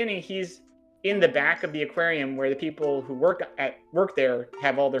at the beginning, he's in the back of the aquarium where the people who work there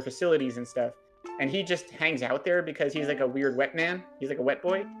have all their facilities and stuff. And he just hangs out there because he's like a weird wet man. He's like a wet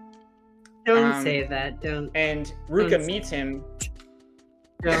boy. Don't say that. Don't. And Ruka meets him.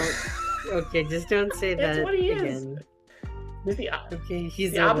 Don't. Okay, just don't say that. That's what he again. is. He's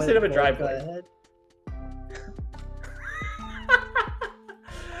the a opposite of a dry Go boy. ahead.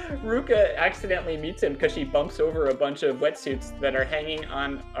 Ruka accidentally meets him because she bumps over a bunch of wetsuits that are hanging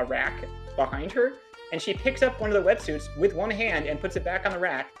on a rack behind her, and she picks up one of the wetsuits with one hand and puts it back on the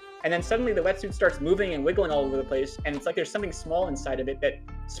rack, and then suddenly the wetsuit starts moving and wiggling all over the place, and it's like there's something small inside of it that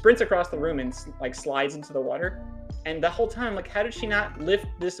sprints across the room and like slides into the water. And the whole time, like, how did she not lift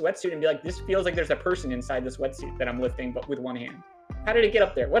this wetsuit and be like, this feels like there's a person inside this wetsuit that I'm lifting, but with one hand? How did it get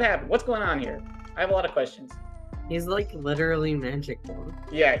up there? What happened? What's going on here? I have a lot of questions. He's like literally magical.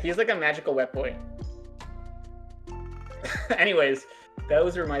 Yeah, he's like a magical wet boy. Anyways,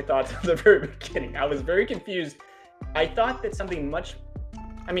 those are my thoughts at the very beginning. I was very confused. I thought that something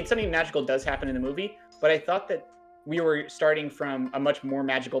magical does happen in the movie, but I thought that we were starting from a much more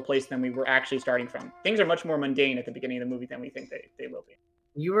magical place than we were actually starting from. Things are much more mundane at the beginning of the movie than we think they will be.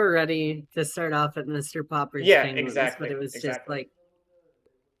 You were ready to start off at Mr. Popper's Penguins, exactly. but it was just like...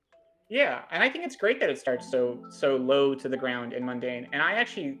 Yeah, and I think it's great that it starts so low to the ground and mundane. And I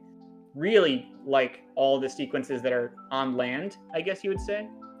actually really like all the sequences that are on land, I guess you would say.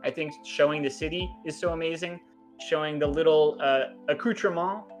 I think showing the city is so amazing. Showing the little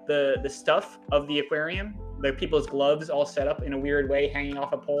accoutrement, the stuff of the aquarium, the people's gloves all set up in a weird way, hanging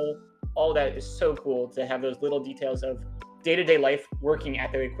off a pole. All that is so cool to have those little details of day-to-day life working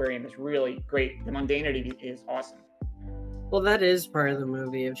at the aquarium is really great. The mundanity is awesome. Well, that is part of the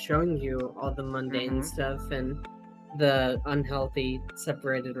movie, of showing you all the mundane stuff and the unhealthy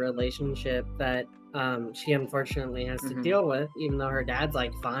separated relationship that she unfortunately has to deal with, even though her dad's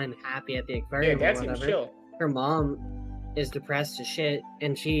like fine, happy at the aquarium or whatever. Seems chill. Her mom is depressed as shit,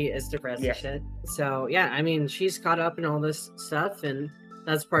 and she is depressed as shit. So yeah, I mean, she's caught up in all this stuff, and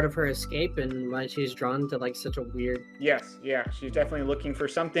that's part of her escape and why she's drawn to like such a weird. Yes, yeah, she's definitely looking for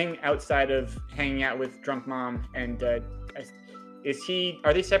something outside of hanging out with drunk mom. And is he?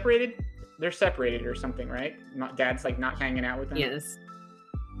 Are they separated? They're separated or something, right? Dad's like not hanging out with them. Yes.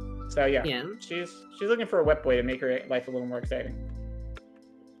 So yeah, Yeah. she's looking for a wet boy to make her life a little more exciting.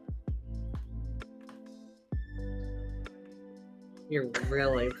 You're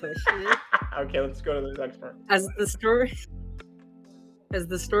really pushing it. Okay, let's go to the next part. As the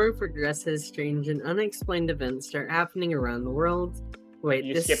story progresses, strange and unexplained events start happening around the world. Wait,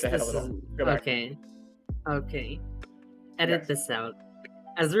 You this skipped ahead a this little. is Go back. Okay. Edit Yes. this out.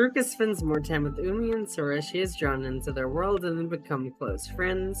 As Ruka spends more time with Umi and Sora, she is drawn into their world and they become close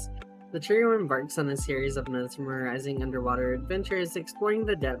friends. The trio embarks on a series of mesmerizing underwater adventures, exploring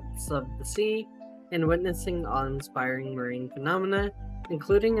the depths of the sea and witnessing awe-inspiring marine phenomena,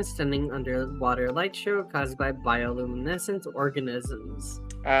 including a stunning underwater light show caused by bioluminescent organisms.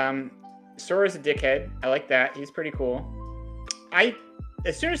 Sora's a dickhead. I like that. He's pretty cool.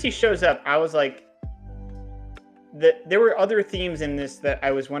 As soon as he shows up, I was like, there were other themes in this that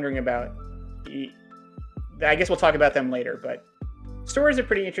I was wondering about. I guess we'll talk about them later, but Sora's a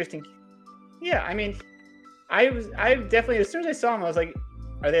pretty interesting. Yeah, I mean, I definitely, as soon as I saw him, I was like,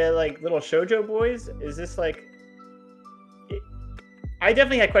 are they like little shoujo boys? Is this like? I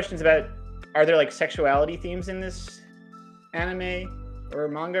definitely had questions about, are there like sexuality themes in this anime or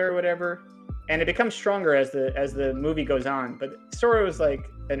manga or whatever? And it becomes stronger as the movie goes on. But Sora was like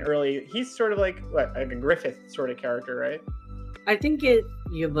he's sort of like a Griffith sort of character, right? I think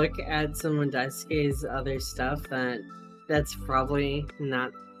you look at someone Daisuke's other stuff that's probably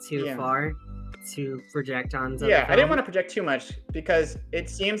not too far to project onto. Yeah, I didn't want to project too much because it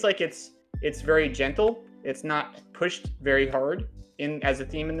seems like it's very gentle. It's not pushed very hard in as a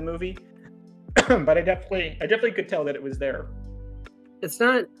theme in the movie. But I definitely could tell that it was there. It's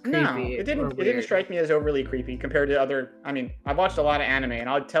not creepy. No, it didn't strike me as overly creepy compared to other. I mean, I've watched a lot of anime, and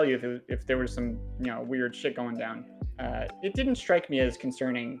I'll tell you if there was some weird shit going down. It didn't strike me as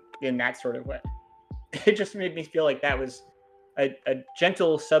concerning in that sort of way. It just made me feel like that was a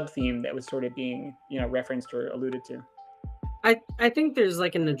gentle sub theme that was sort of being referenced or alluded to. I think there's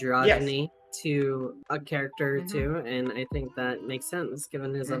like an androgyny to a character too, and I think that makes sense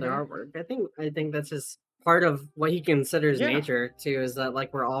given his other artwork. I think that's just part of what he considers nature too, is that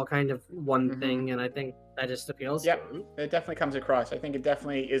like we're all kind of one thing, and I think that just appeals to him. It definitely comes across. I think it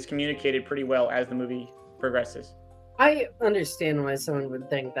definitely is communicated pretty well as the movie progresses. I understand why someone would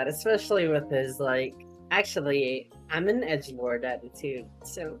think that, especially with his like, actually, I'm an edgelord attitude,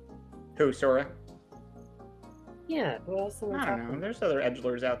 so. Who, Sora? Yeah, who else am I don't know. There's other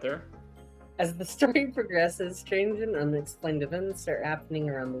edgelords out there. As the story progresses, strange and unexplained events are happening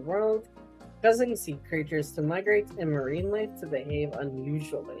around the world, causing sea creatures to migrate and marine life to behave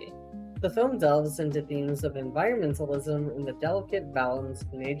unusually. The film delves into themes of environmentalism and the delicate balance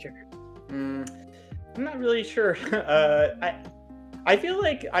of nature. I'm not really sure. I feel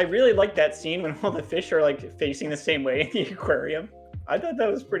like I really like that scene when all the fish are like facing the same way in the aquarium. I thought that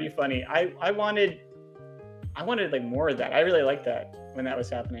was pretty funny. I wanted like more of that. I really liked that when that was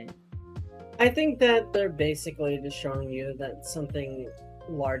happening. I think that they're basically just showing you that something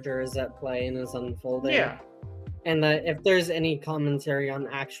larger is at play and is unfolding. Yeah. And that if there's any commentary on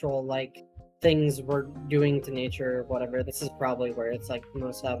actual like things we're doing to nature or whatever, this is probably where it's like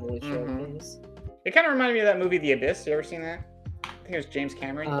most heavily showcased. It kind of reminded me of that movie The Abyss. You ever seen that? I think it was James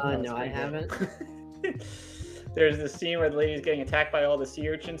Cameron. No, I haven't. There's this scene where the lady's getting attacked by all the sea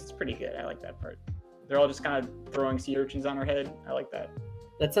urchins. It's pretty good. I like that part. They're all just kind of throwing sea urchins on her head. I like that.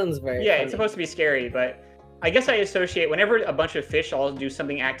 That sounds very funny. It's supposed to be scary, but I guess I associate whenever a bunch of fish all do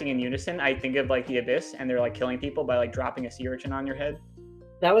something acting in unison, I think of like The Abyss, and they're like killing people by like dropping a sea urchin on your head.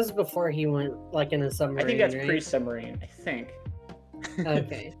 That was before he went like in a submarine. I think that's right? pre-submarine. I think.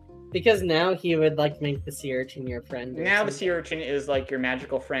 Okay. Because now he would like make the sea urchin your friend. Now the sea urchin is like your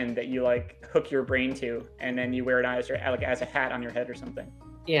magical friend that you like hook your brain to, and then you wear it as a hat on your head or something.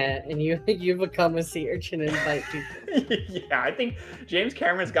 Yeah, and you become a sea urchin and fight people. Yeah, I think James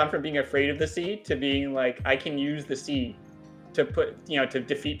Cameron's gone from being afraid of the sea to being like, I can use the sea to to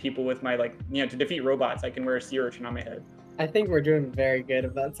defeat people with my to defeat robots. I can wear a sea urchin on my head. I think we're doing very good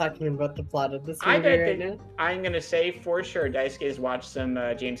about talking about the plot of this movie right now. I'm gonna say for sure Daisuke has watched some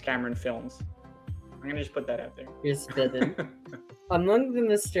James Cameron films. I'm gonna just put that out there. You're spitting. Among the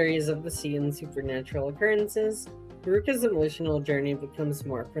mysteries of the sea and supernatural occurrences, Ruka's emotional journey becomes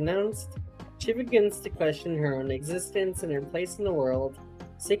more pronounced. She begins to question her own existence and her place in the world,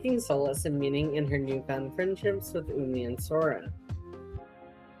 seeking solace and meaning in her newfound friendships with Umi and Sora.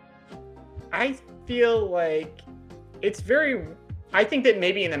 I feel like it's very I think that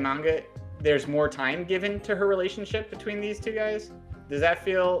maybe in the manga there's more time given to her relationship between these two guys. Does that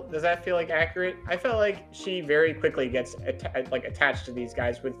feel like accurate? I felt like she very quickly gets attached to these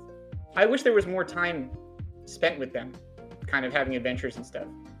guys with. I wish there was more time spent with them, kind of having adventures and stuff.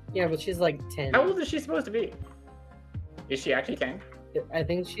 Yeah, but she's like 10. How old is she supposed to be? Is she actually 10? I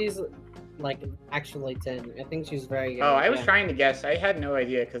think she's like actually 10. I think she's very young. Oh, I was trying to guess. I had no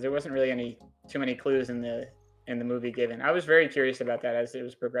idea because there wasn't really too many clues in the movie given. I was very curious about that as it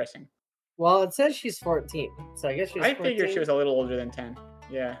was progressing. Well, it says she's 14, so I guess she's 14. I figured she was a little older than 10.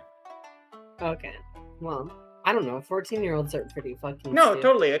 Yeah. Okay. Well, I don't know. 14-year-olds are pretty fucking No, stupid.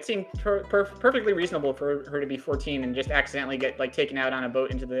 totally. It seemed perfectly reasonable for her to be 14 and just accidentally get like taken out on a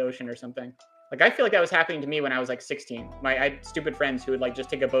boat into the ocean or something. Like, I feel like that was happening to me when I was like 16. I had stupid friends who would like just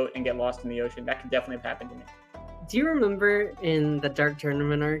take a boat and get lost in the ocean. That could definitely have happened to me. Do you remember in the Dark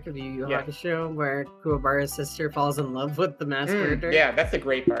Tournament arc of Yu Yu Hakusho where Kuwabara's sister falls in love with the mass murderer? Yeah, that's the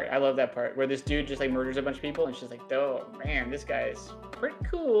great part. I love that part where this dude just like murders a bunch of people and she's like, oh man, this guy's pretty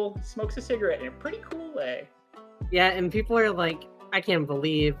cool. Smokes a cigarette in a pretty cool way. Yeah, and people are like, I can't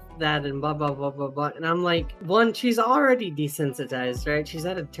believe that and blah, blah, blah, blah, blah. And I'm like, one, she's already desensitized, right? She's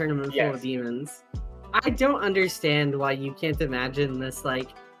at a tournament full of demons. I don't understand why you can't imagine this like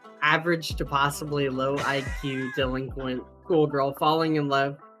average to possibly low IQ delinquent cool girl falling in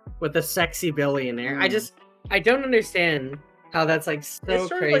love with a sexy billionaire. I don't understand how that's like so crazy. It's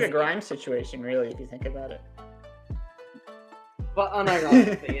sort crazy. of like a Grimes situation, really, if you think about it. But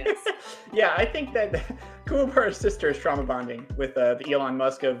unironically, yes. Yeah, I think that Kuwabara's sister is trauma bonding with the Elon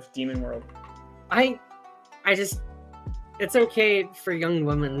Musk of Demon World. It's okay for young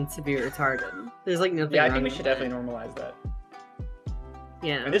women to be retarded. There's like nothing wrong. Yeah, I think we should definitely normalize that.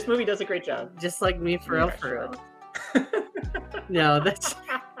 Yeah. And this movie does a great job. Just like me, for real. No, that's...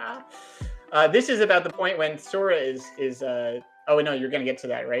 this is about the point when Sora is oh, no, you're going to get to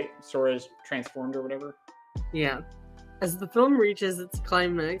that, right? Sora's transformed or whatever? Yeah. As the film reaches its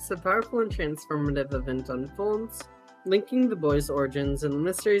climax, a powerful and transformative event unfolds, linking the boys' origins and the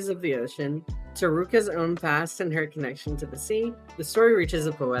mysteries of the ocean to Ruka's own past and her connection to the sea. The story reaches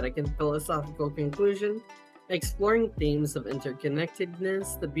a poetic and philosophical conclusion, exploring themes of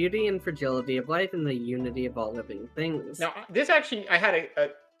interconnectedness, the beauty and fragility of life, and the unity of all living things. Now, this actually, I had a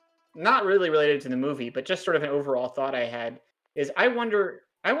not really related to the movie, but just sort of an overall thought I had, is I wonder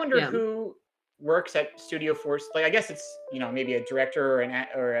who works at Studio Force. Like, I guess it's, maybe a director or I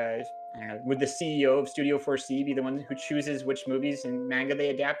don't know, would the CEO of Studio 4C be the one who chooses which movies and manga they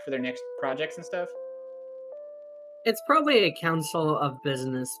adapt for their next projects and stuff? It's probably a council of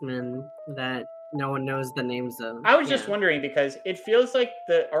businessmen that no one knows the names of. I was just wondering because it feels like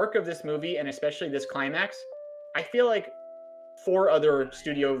the arc of this movie, and especially this climax, I feel like 4 other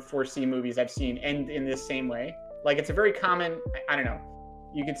Studio 4C movies I've seen end in this same way. Like, it's a very common, I don't know,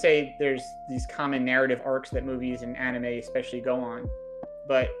 you could say there's these common narrative arcs that movies and anime especially go on.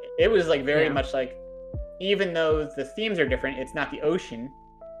 But it was like very much like, even though the themes are different, it's not the ocean,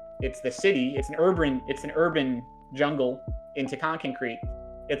 it's the city, it's an urban jungle into concrete.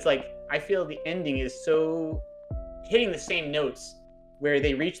 It's like, I feel the ending is so hitting the same notes where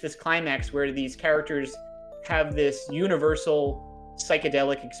they reach this climax where these characters have this universal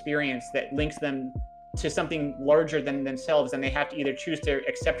psychedelic experience that links them to something larger than themselves, and they have to either choose to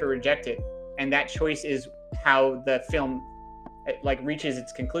accept or reject it. And that choice is how the film reaches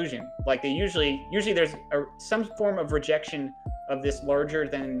its conclusion. Like, they usually there's some form of rejection of this larger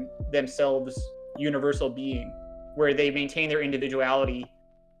than themselves universal being, where they maintain their individuality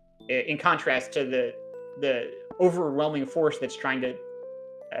in contrast to the overwhelming force that's trying to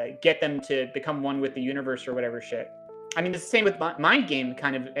get them to become one with the universe or whatever shit. I mean, it's the same with Mind Game.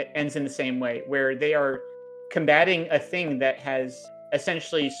 Kind of ends in the same way, where they are combating a thing that has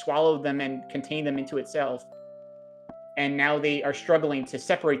essentially swallowed them and contained them into itself, and now they are struggling to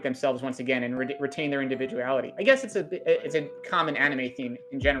separate themselves once again and retain their individuality. I guess it's a common anime theme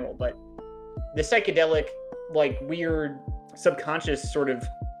in general, but the psychedelic, like, weird subconscious sort of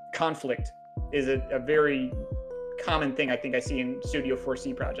conflict is a very common thing I think I see in Studio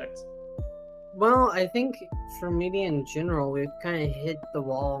 4C projects. Well, I think for media in general, we've kind of hit the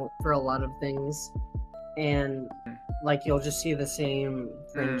wall for a lot of things. And, like, you'll just see the same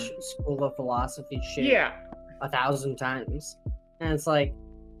French school of philosophy shit 1,000 times. And it's like,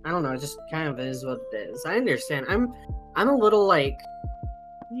 I don't know, it just kind of is what it is. I understand. I'm a little like,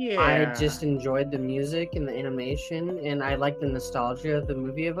 I just enjoyed the music and the animation, and I like the nostalgia the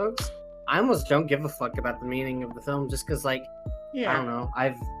movie evokes. I almost don't give a fuck about the meaning of the film, just because, like, I Yeah. don't know.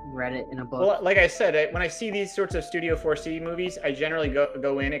 I've read it in a book. Well, like I said, when I see these sorts of Studio 4C movies, I generally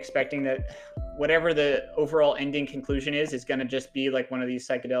go in expecting that whatever the overall ending conclusion is going to just be like one of these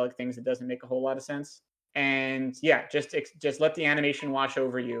psychedelic things that doesn't make a whole lot of sense. And yeah, just let the animation wash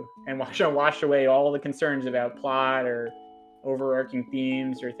over you and wash away all the concerns about plot or overarching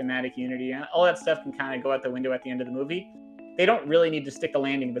themes or thematic unity. And all that stuff can kind of go out the window at the end of the movie. They don't really need to stick a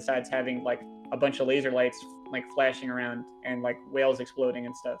landing besides having like a bunch of laser lights like flashing around and like whales exploding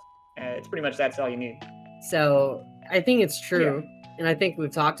and stuff. It's pretty much that's all you need. So I think it's Yeah. true, and I think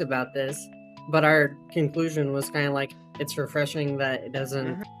we've talked about this, but our conclusion was kind of like it's refreshing that it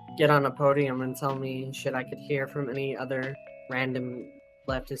doesn't Mhm. get on a podium and tell me shit I could hear from any other random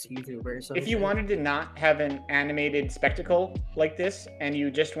leftist YouTuber or If you something. wanted to not have an animated spectacle like this and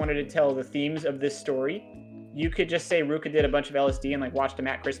you just wanted to tell the themes of this story, you could just say Ruka did a bunch of LSD and like watched a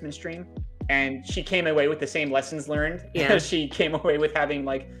Matt Christman stream and she came away with the same lessons learned. Yeah. She came away with having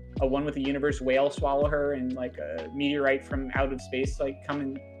like a one with the universe whale swallow her and like a meteorite from out of space like come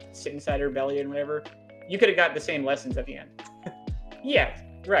and sit inside her belly and whatever. You could have got the same lessons at the end. Yeah,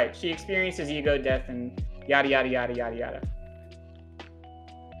 right. She experiences ego death and yada yada yada yada yada.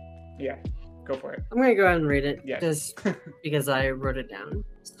 Yeah, go for it. I'm gonna go ahead and read it Yeah. just because I wrote it down.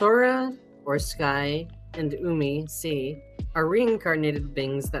 Sora, or Sky, and Umi, sea, are reincarnated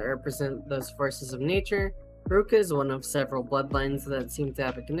beings that represent those forces of nature. Ruka is one of several bloodlines that seem to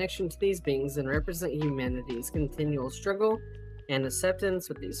have a connection to these beings and represent humanity's continual struggle and acceptance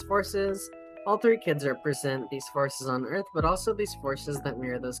with these forces. All three kids represent these forces on Earth, but also these forces that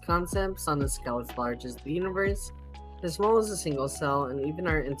mirror those concepts on a scale as large as the universe, as small as a single cell, and even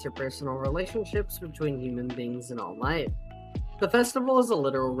our interpersonal relationships between human beings and all life. The festival is a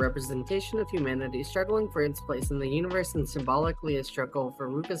literal representation of humanity struggling for its place in the universe and symbolically a struggle for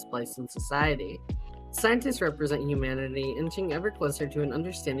Ruka's place in society. Scientists represent humanity inching ever closer to an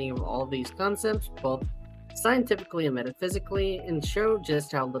understanding of all these concepts, both scientifically and metaphysically, and show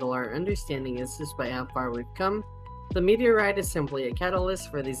just how little our understanding is despite how far we've come. The meteorite is simply a catalyst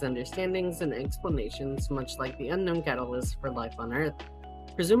for these understandings and explanations, much like the unknown catalyst for life on Earth.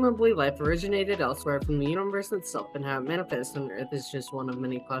 Presumably, life originated elsewhere from the universe itself, and how it manifests on Earth is just one of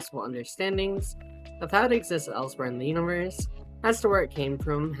many possible understandings of how it exists elsewhere in the universe. As to where it came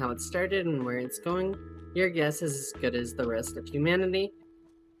from, how it started, and where it's going, your guess is as good as the rest of humanity.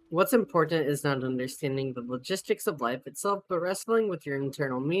 What's important is not understanding the logistics of life itself, but wrestling with your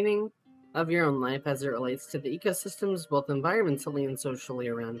internal meaning of your own life as it relates to the ecosystems, both environmentally and socially,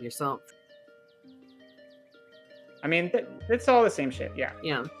 around yourself. I mean, it's all the same shit. Yeah.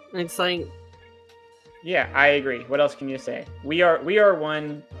 Yeah, and it's like, Yeah, I agree. What else can you say? We are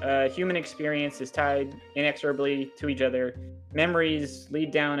one. Human experience is tied inexorably to each other. Memories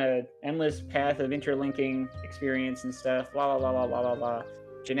lead down a endless path of interlinking experience and stuff. Blah blah blah blah blah blah blah.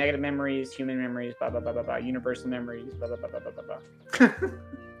 Genetic memories, human memories, blah blah blah blah blah. Universal memories, blah blah blah blah blah blah blah.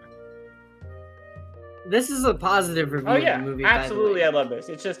 this is a positive review Oh of the yeah, movie, absolutely. by I the way. love this.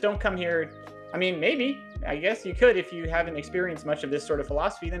 It's just don't come here. I mean, maybe. I guess you could if you haven't experienced much of this sort of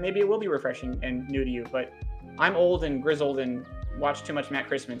philosophy. Then maybe it will be refreshing and new to you. But I'm old and grizzled and watched too much Matt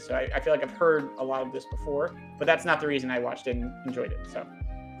Christman, so I feel like I've heard a lot of this before. But that's not the reason I watched it and enjoyed it. So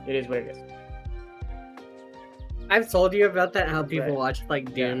it is what it is. I've told you about that, how people Right. watch like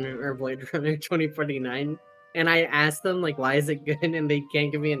Yeah. Dune or Blade Runner 2049, and I asked them like, why is it good, and they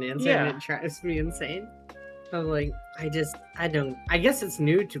can't give me an answer, and Yeah. it drives me insane. I'm like, I don't. I guess it's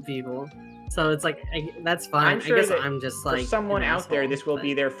new to people, so it's like that's fine. I'm sure I guess that I'm just for like someone an out there, asshole, this will but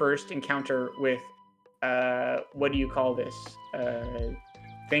be their first encounter with what do you call this?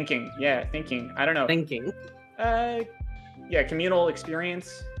 Thinking. Yeah, thinking. I don't know. thinking. Uh, yeah, communal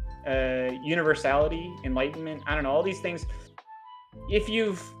experience, universality, enlightenment. I don't know, all these things. If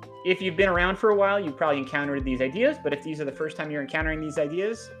you've been around for a while, you've probably encountered these ideas. But if these are the first time you're encountering these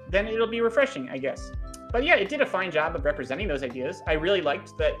ideas, then it'll be refreshing, I guess. But yeah, it did a fine job of representing those ideas. I really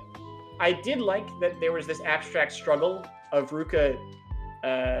liked that. I did like that there was this abstract struggle of Ruka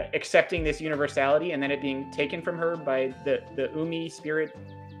accepting this universality and then it being taken from her by the Umi spirit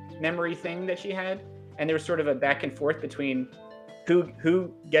memory thing that she had, and there was sort of a back and forth between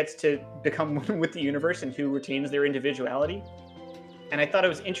who gets to become one with the universe and who retains their individuality. And I thought it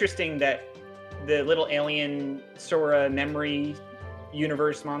was interesting that the little alien Sora memory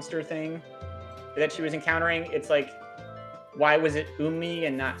universe monster thing that she was encountering, it's like, why was it Umi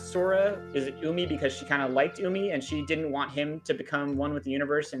and not Sora? Is it Umi because she kind of liked Umi and she didn't want him to become one with the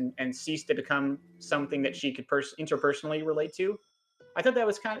universe and cease to become something that she could interpersonally relate to? I thought that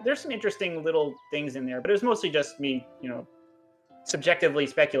was there's some interesting little things in there, but it was mostly just me, subjectively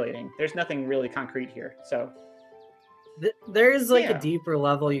speculating. There's nothing really concrete here. So There is like a Yeah. deeper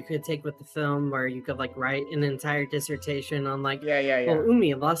level you could take with the film where you could like write an entire dissertation on like, Yeah, yeah, well, yeah.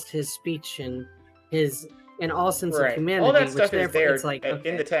 Umi lost his speech and his and all sense of Right. All that humanity, which stuff is therefore it's there like in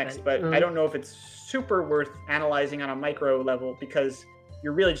okay, the text, but I don't know if it's super worth analyzing on a micro level because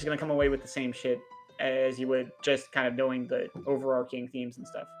you're really just going to come away with the same shit as you would just kind of knowing the overarching themes and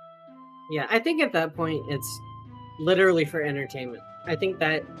stuff. yeah, I think at that point it's literally for entertainment. I think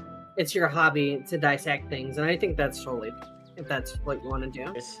that it's your hobby to dissect things, and I think that's totally if that's what you want to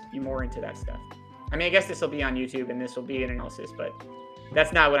do. Is you more into that stuff. I mean, I guess this will be on YouTube and this will be an analysis, but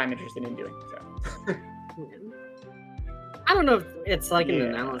that's not what I'm interested in doing. So. I don't know if it's like an Yeah.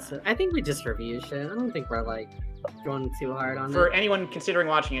 analysis. I think we just review shit. I don't think we're like going too hard on For it. anyone considering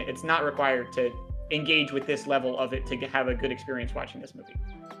watching it, it's not required to engage with this level of it to have a good experience watching this movie.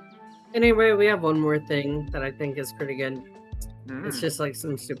 Anyway, we have one more thing that I think is pretty good. It's Mm. just like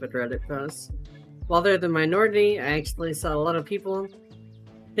some stupid Reddit posts. While they're the minority, I actually saw a lot of people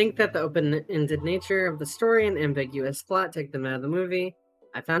think that the open-ended nature of the story and ambiguous plot take them out of the movie.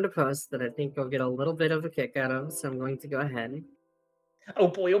 I found a post that I think you'll get a little bit of a kick out of, so I'm going to go ahead. Oh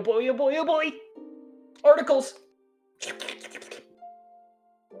boy, oh boy, oh boy, oh boy! Articles!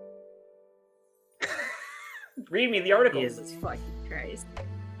 Read me the article. Jesus fucking Christ.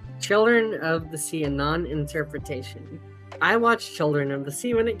 Children of the Sea, a non-interpretation. I watched Children of the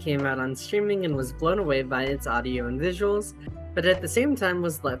Sea when it came out on streaming and was blown away by its audio and visuals, but at the same time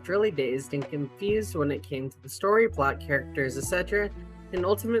was left really dazed and confused when it came to the story, plot, characters, etc., and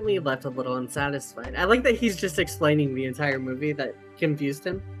ultimately left a little unsatisfied. I like that he's just explaining the entire movie that confused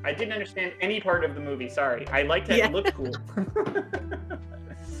him. I didn't understand any part of the movie, sorry. I liked that it looked cool.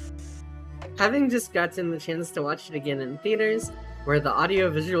 Having just gotten the chance to watch it again in theaters, where the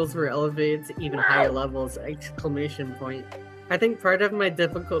audio visuals were elevated to even higher levels, exclamation point. I think part of my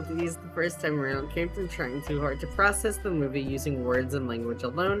difficulties the first time around came from trying too hard to process the movie using words and language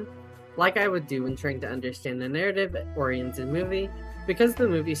alone, like I would do when trying to understand a narrative-oriented movie, because the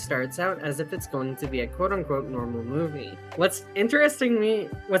movie starts out as if it's going to be a quote-unquote normal movie. What's interesting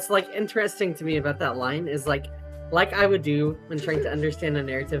to me about that line is like I would do when trying to understand a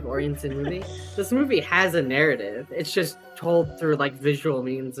narrative-oriented movie, this movie has a narrative. It's just told through like visual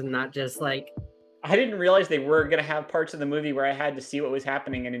means and not just like. I didn't realize they were going to have parts of the movie where I had to see what was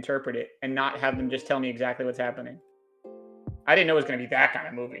happening and interpret it and not have them just tell me exactly what's happening. I didn't know it was going to be that kind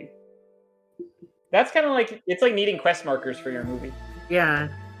of movie. That's kind of like, it's like needing quest markers for your movie. Yeah.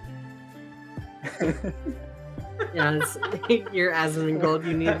 Yeah, it's, you're Asmongold,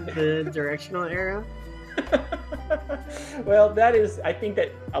 you need the directional arrow. Well, that is, I think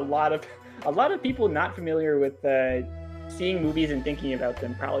that a lot of people not familiar with seeing movies and thinking about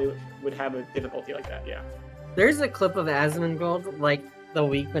them probably would have a difficulty like that. Yeah. There's a clip of Asmongold like the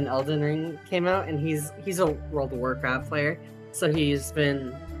week when Elden Ring came out, and he's a World of Warcraft player, so he's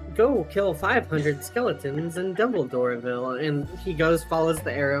been go kill 500 skeletons in Dumbledoreville, and he follows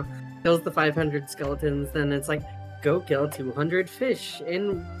the arrow, kills the 500 skeletons, then it's like go kill 200 fish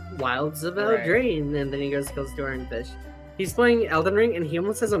in Wilds of Eldraine, and then he goes kills 200 fish. He's playing Elden Ring, and he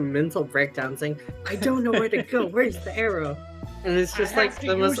almost has a mental breakdown saying, I don't know where to go, where's the arrow? And it's just like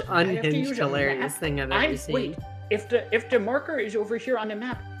the most unhinged, hilarious thing I've ever seen. Wait, if the marker is over here on the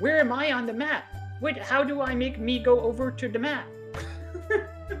map, where am I on the map? Wait, how do I make me go over to the map?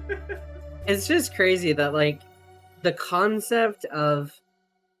 It's just crazy that like the concept of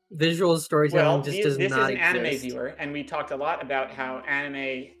visual storytelling just does not exist. This is an anime viewer, and we talked a lot about how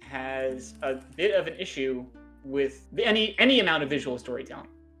anime has a bit of an issue with any amount of visual storytelling.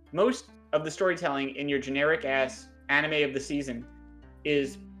 Most of the storytelling in your generic ass anime of the season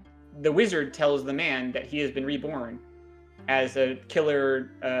is the wizard tells the man that he has been reborn as a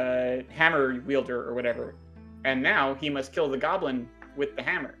killer hammer wielder or whatever, and now he must kill the goblin with the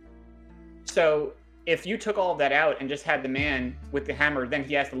hammer. So if you took all of that out and just had the man with the hammer, then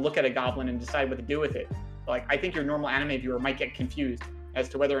he has to look at a goblin and decide what to do with it. Like, I think your normal anime viewer might get confused as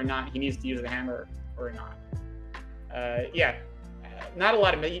to whether or not he needs to use the hammer or not. Not a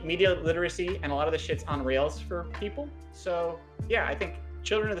lot of media literacy, and a lot of the shit's on rails for people. So yeah, I think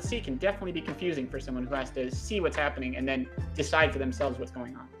Children of the Sea can definitely be confusing for someone who has to see what's happening and then decide for themselves what's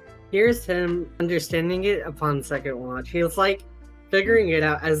going on. Here's him understanding it upon second watch. He was like figuring it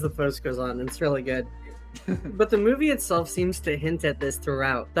out as the post goes on. It's really good. But the movie itself seems to hint at this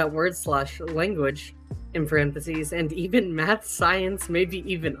throughout. That word/language, in parentheses, and even math, science, maybe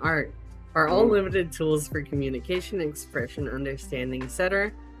even art, are all limited tools for communication, expression, understanding,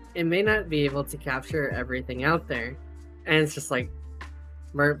 etc. It may not be able to capture everything out there. And it's just like,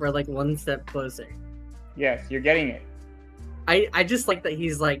 we're like one step closer. Yes, you're getting it. I just like that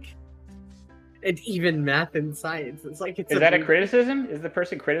he's like, And even math and science. It's like it's Is that a criticism? Is the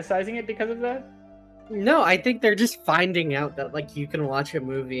person criticizing it because of that? No, I think they're just finding out that like you can watch a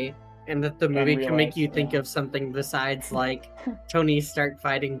movie and that the movie can make you think of something besides like Tony Stark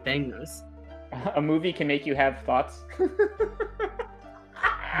fighting Thanos. A movie can make you have thoughts.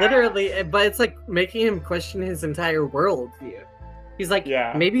 Literally, but it's like making him question his entire worldview. He's like,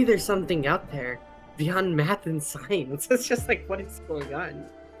 Yeah. maybe there's something out there beyond math and science. It's just like, what is going on?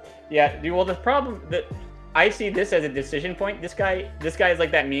 Yeah, dude, well, the problem that I see this as a decision point. This guy is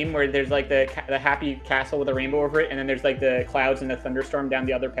like that meme where there's like the happy castle with a rainbow over it, and then there's like the clouds and the thunderstorm down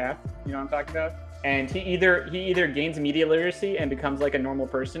the other path. You know what I'm talking about? And he either gains media literacy and becomes like a normal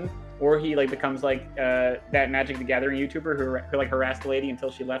person, or he like becomes like that Magic the Gathering YouTuber who like harassed the lady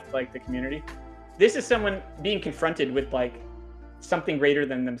until she left like the community. This is someone being confronted with like something greater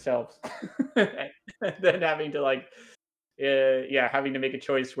than themselves, than having to like having to make a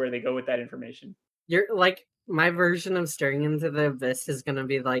choice where they go with that information. You're like, my version of staring into the abyss is gonna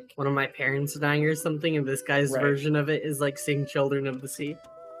be like one of my parents dying or something, and this guy's Right. version of it is like seeing Children of the Sea.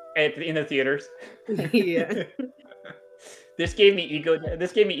 In the theaters. Yeah. This gave me ego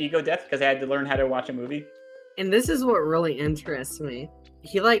death because I had to learn how to watch a movie. And this is what really interests me.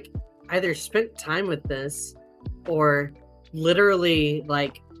 He like either spent time with this or literally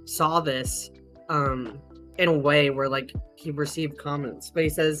like saw this in a way where like he received comments. But he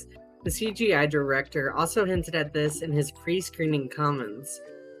says the CGI director also hinted at this in his pre-screening comments,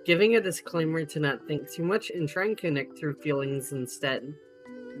 giving a disclaimer to not think too much and try and connect through feelings instead.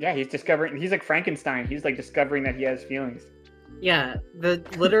 Yeah, he's like Frankenstein. He's like discovering that he has feelings. Yeah, the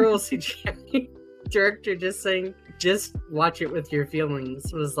literal CGI director just saying, just watch it with your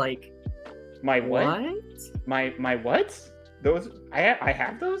feelings was like, My what? what? My what? Those I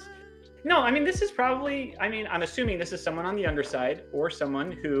have those? No, I mean this is probably I'm assuming this is someone on the underside or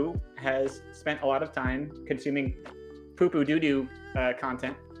someone who has spent a lot of time consuming poo-poo doo-doo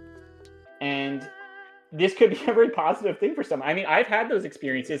content. And this could be a very positive thing for someone. I mean, I've had those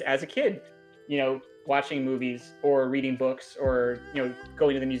experiences as a kid, watching movies or reading books or,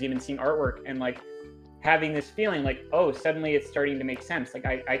 going to the museum and seeing artwork and like having this feeling like, oh, suddenly it's starting to make sense. Like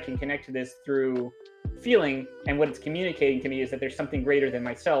I can connect to this through feeling, and what it's communicating to me is that there's something greater than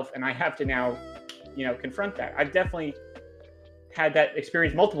myself, and I have to now, confront that. I've definitely had that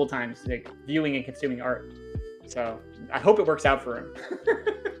experience multiple times, like viewing and consuming art. So I hope it works out for him.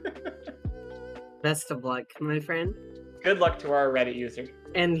 Best of luck, my friend. Good luck to our Reddit user.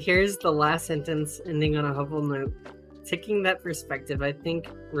 And here's the last sentence, ending on a hopeful note. Taking that perspective, I think,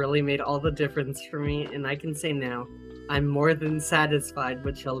 really made all the difference for me, and I can say now, I'm more than satisfied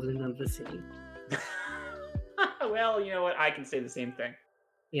with Children of the Sea. Well, you know what? I can say the same thing.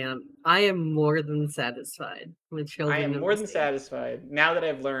 Yeah, I am more than satisfied with Children of the Sea. I am more than satisfied now that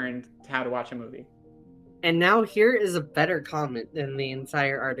I've learned how to watch a movie. And now here is a better comment than the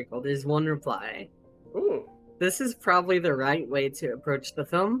entire article. There's one reply. Ooh. This is probably the right way to approach the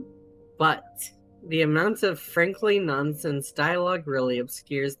film, but the amount of frankly nonsense dialogue really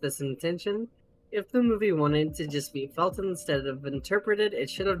obscures this intention. If the movie wanted to just be felt instead of interpreted, it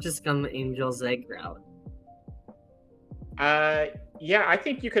should have just gone the Angel's Egg route. Yeah, I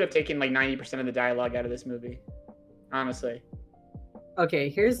think you could have taken like 90% of the dialogue out of this movie. Honestly. Okay,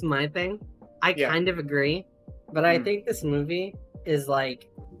 here's my thing. I kind of agree, but I think this movie is like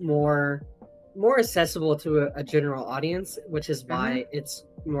more accessible to a general audience, which is why it's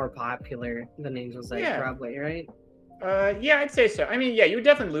more popular than Angel's Egg, probably, right? Yeah, I'd say so. I mean, yeah, you would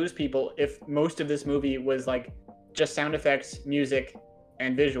definitely lose people if most of this movie was like just sound effects, music,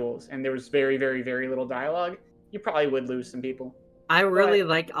 and visuals, and there was very, very, very little dialogue. You probably would lose some people. I really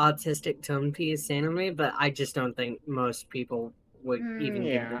like autistic tone piece anime, but I just don't think most people would even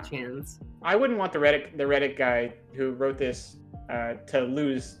give it a chance. I wouldn't want the Reddit guy who wrote this to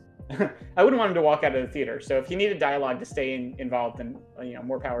lose. I wouldn't want him to walk out of the theater. So if he needed dialogue to stay involved, then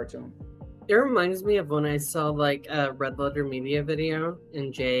more power to him. It reminds me of when I saw like a Red Letter Media video,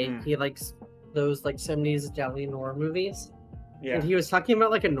 and Jay he likes those like 70s Italian horror movies. Yeah. And he was talking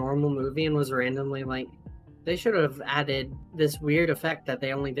about like a normal movie and was randomly like, they should have added this weird effect that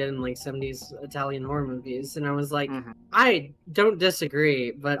they only did in like 70s Italian horror movies. And I was like, I don't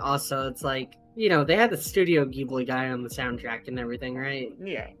disagree, but also it's like, they had the Studio Ghibli guy on the soundtrack and everything, right?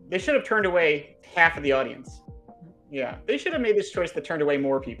 Yeah. They should have turned away half of the audience. Yeah. They should have made this choice that turned away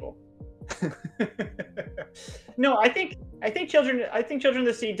more people. No, I think Children of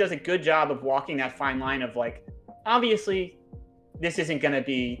the Sea does a good job of walking that fine line of like, obviously this isn't going to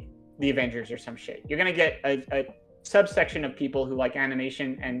be the Avengers or some shit. You're gonna get a subsection of people who like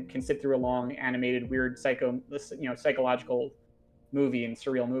animation and can sit through a long animated weird psychological movie and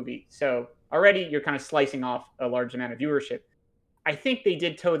surreal movie. So already you're kind of slicing off a large amount of viewership. I think they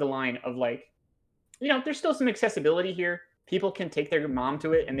did toe the line of like, there's still some accessibility here. People can take their mom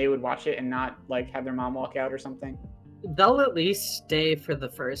to it and they would watch it and not like have their mom walk out or something. They'll at least stay for the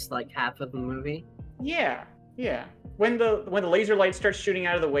first like half of the movie. Yeah. When the laser light starts shooting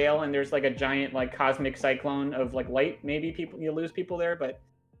out of the whale and there's like a giant like cosmic cyclone of like light, maybe you lose people there. But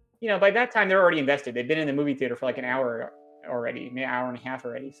by that time they're already invested. They've been in the movie theater for like an hour already, maybe an hour and a half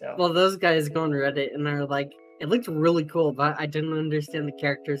already. So Well, those guys go on Reddit and are like, it looked really cool, but I didn't understand the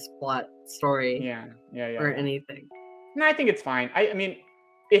character's plot, story, yeah. or anything. No, I think it's fine. I mean,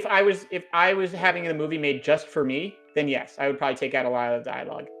 if I was having the movie made just for me, then yes, I would probably take out a lot of the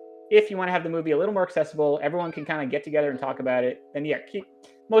dialogue. If you want to have the movie a little more accessible, everyone can kind of get together and talk about it, then yeah,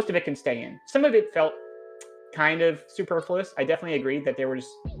 most of it can stay in. Some of it felt kind of superfluous. I definitely agreed that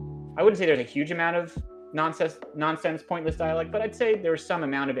I wouldn't say there's a huge amount of nonsense, pointless dialogue, but I'd say there was some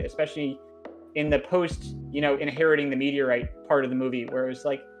amount of it, especially in the post, inheriting the meteorite part of the movie, where it was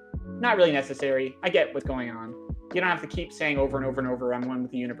like not really necessary. I get what's going on. You don't have to keep saying over and over and over, I'm one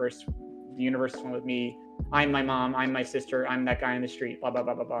with the universe. The universe is one with me. I'm my mom. I'm my sister. I'm that guy in the street. Blah, blah,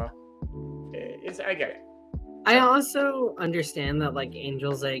 blah, blah, blah. I get it. I also understand that like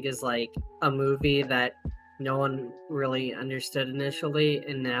Angel's Egg is like a movie that no one really understood initially,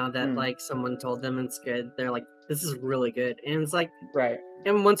 and now that like someone told them it's good, they're like, this is really good. And it's like, right.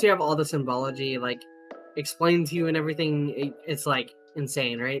 And once you have all the symbology like explained to you and everything, it's like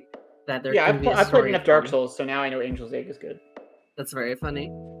insane, right? That there can be a I've played enough Dark from. Souls, so now I know Angel's Egg is good. That's very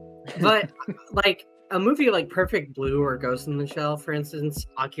funny. But like a movie like Perfect Blue or Ghost in the Shell, for instance,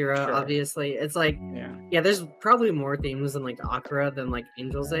 Akira, Sure. obviously, it's like, yeah, there's probably more themes in like Akira than like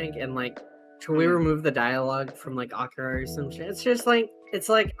Angel's Egg, and like, should we remove the dialogue from like Akira or some shit? It's just like,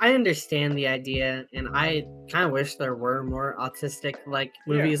 I understand the idea, and I kind of wish there were more autistic like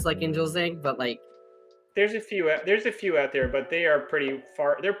movies like Angel's Egg, but like, there's a few out there, but they are pretty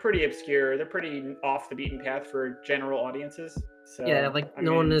far. They're pretty obscure. They're pretty off the beaten path for general audiences. So yeah, like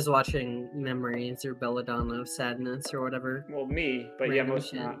no one is watching Memories or Belladonna of Sadness or whatever. Well, me, but Random yeah,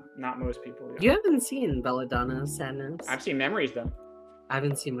 shit. not most people. Yeah. You haven't seen Belladonna of Sadness? I've seen Memories though. I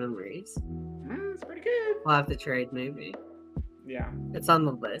haven't seen Memories. It's pretty good. We'll have to trade maybe. Yeah. It's on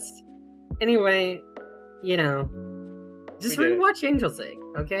the list. Anyway, just rewatch Angel's Egg,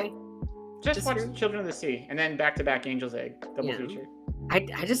 okay? Just watch Children of the Sea, and then back-to-back Angel's Egg, double feature. I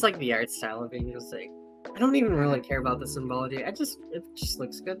just like the art style of Angel's Egg. I don't even really care about the symbology. It just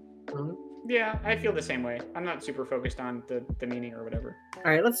looks good. Yeah, I feel the same way. I'm not super focused on the meaning or whatever.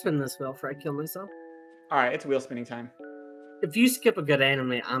 All right, let's spin this wheel before I kill myself. All right, it's wheel spinning time. If you skip a good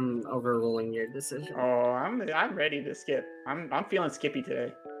anime, I'm overruling your decision. Oh, I'm ready to skip. I'm feeling skippy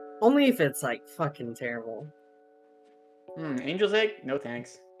today. Only if it's like fucking terrible. Angel's Egg? No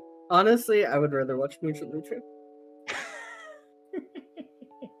thanks. Honestly, I would rather watch Mucha Lucha.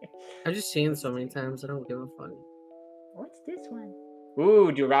 I've just seen it so many times, I don't give a fuck. What's this one?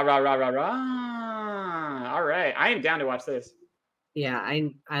 Ooh, do rah rah rah rah rah. All right, I am down to watch this. Yeah,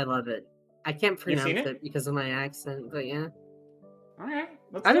 I love it. I can't pronounce it because of my accent, but yeah. All right,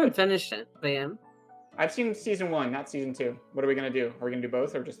 I haven't finished it, but yeah. I've seen season 1, not season 2. What are we gonna do? Are we gonna do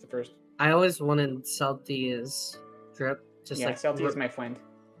both or just the first? I always wanted Celtia's drip. Celtia is my friend.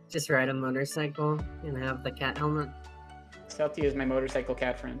 Just ride a motorcycle and have the cat helmet. Celtia is my motorcycle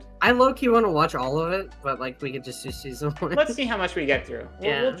cat friend. I low-key want to watch all of it, but like we could just do season 1. Let's see how much we get through.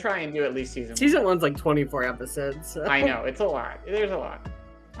 We'll try and do at least season 1. Season 1's like 24 episodes. So. I know, it's a lot. There's a lot.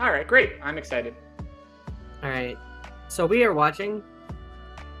 All right, great. I'm excited. All right, so we are watching.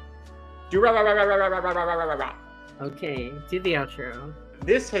 Okay, do the outro.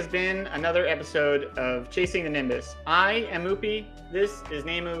 This has been another episode of Chasing the Nimbus. I am Moopy. This is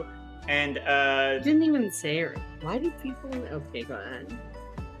Nemu. And you didn't even say it. Why do people? Okay, go ahead.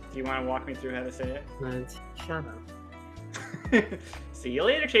 Do you want to walk me through how to say it? No, shut up. See you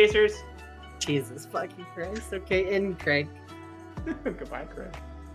later, Chasers. Jesus fucking Christ. Okay, and Craig. Goodbye, Craig.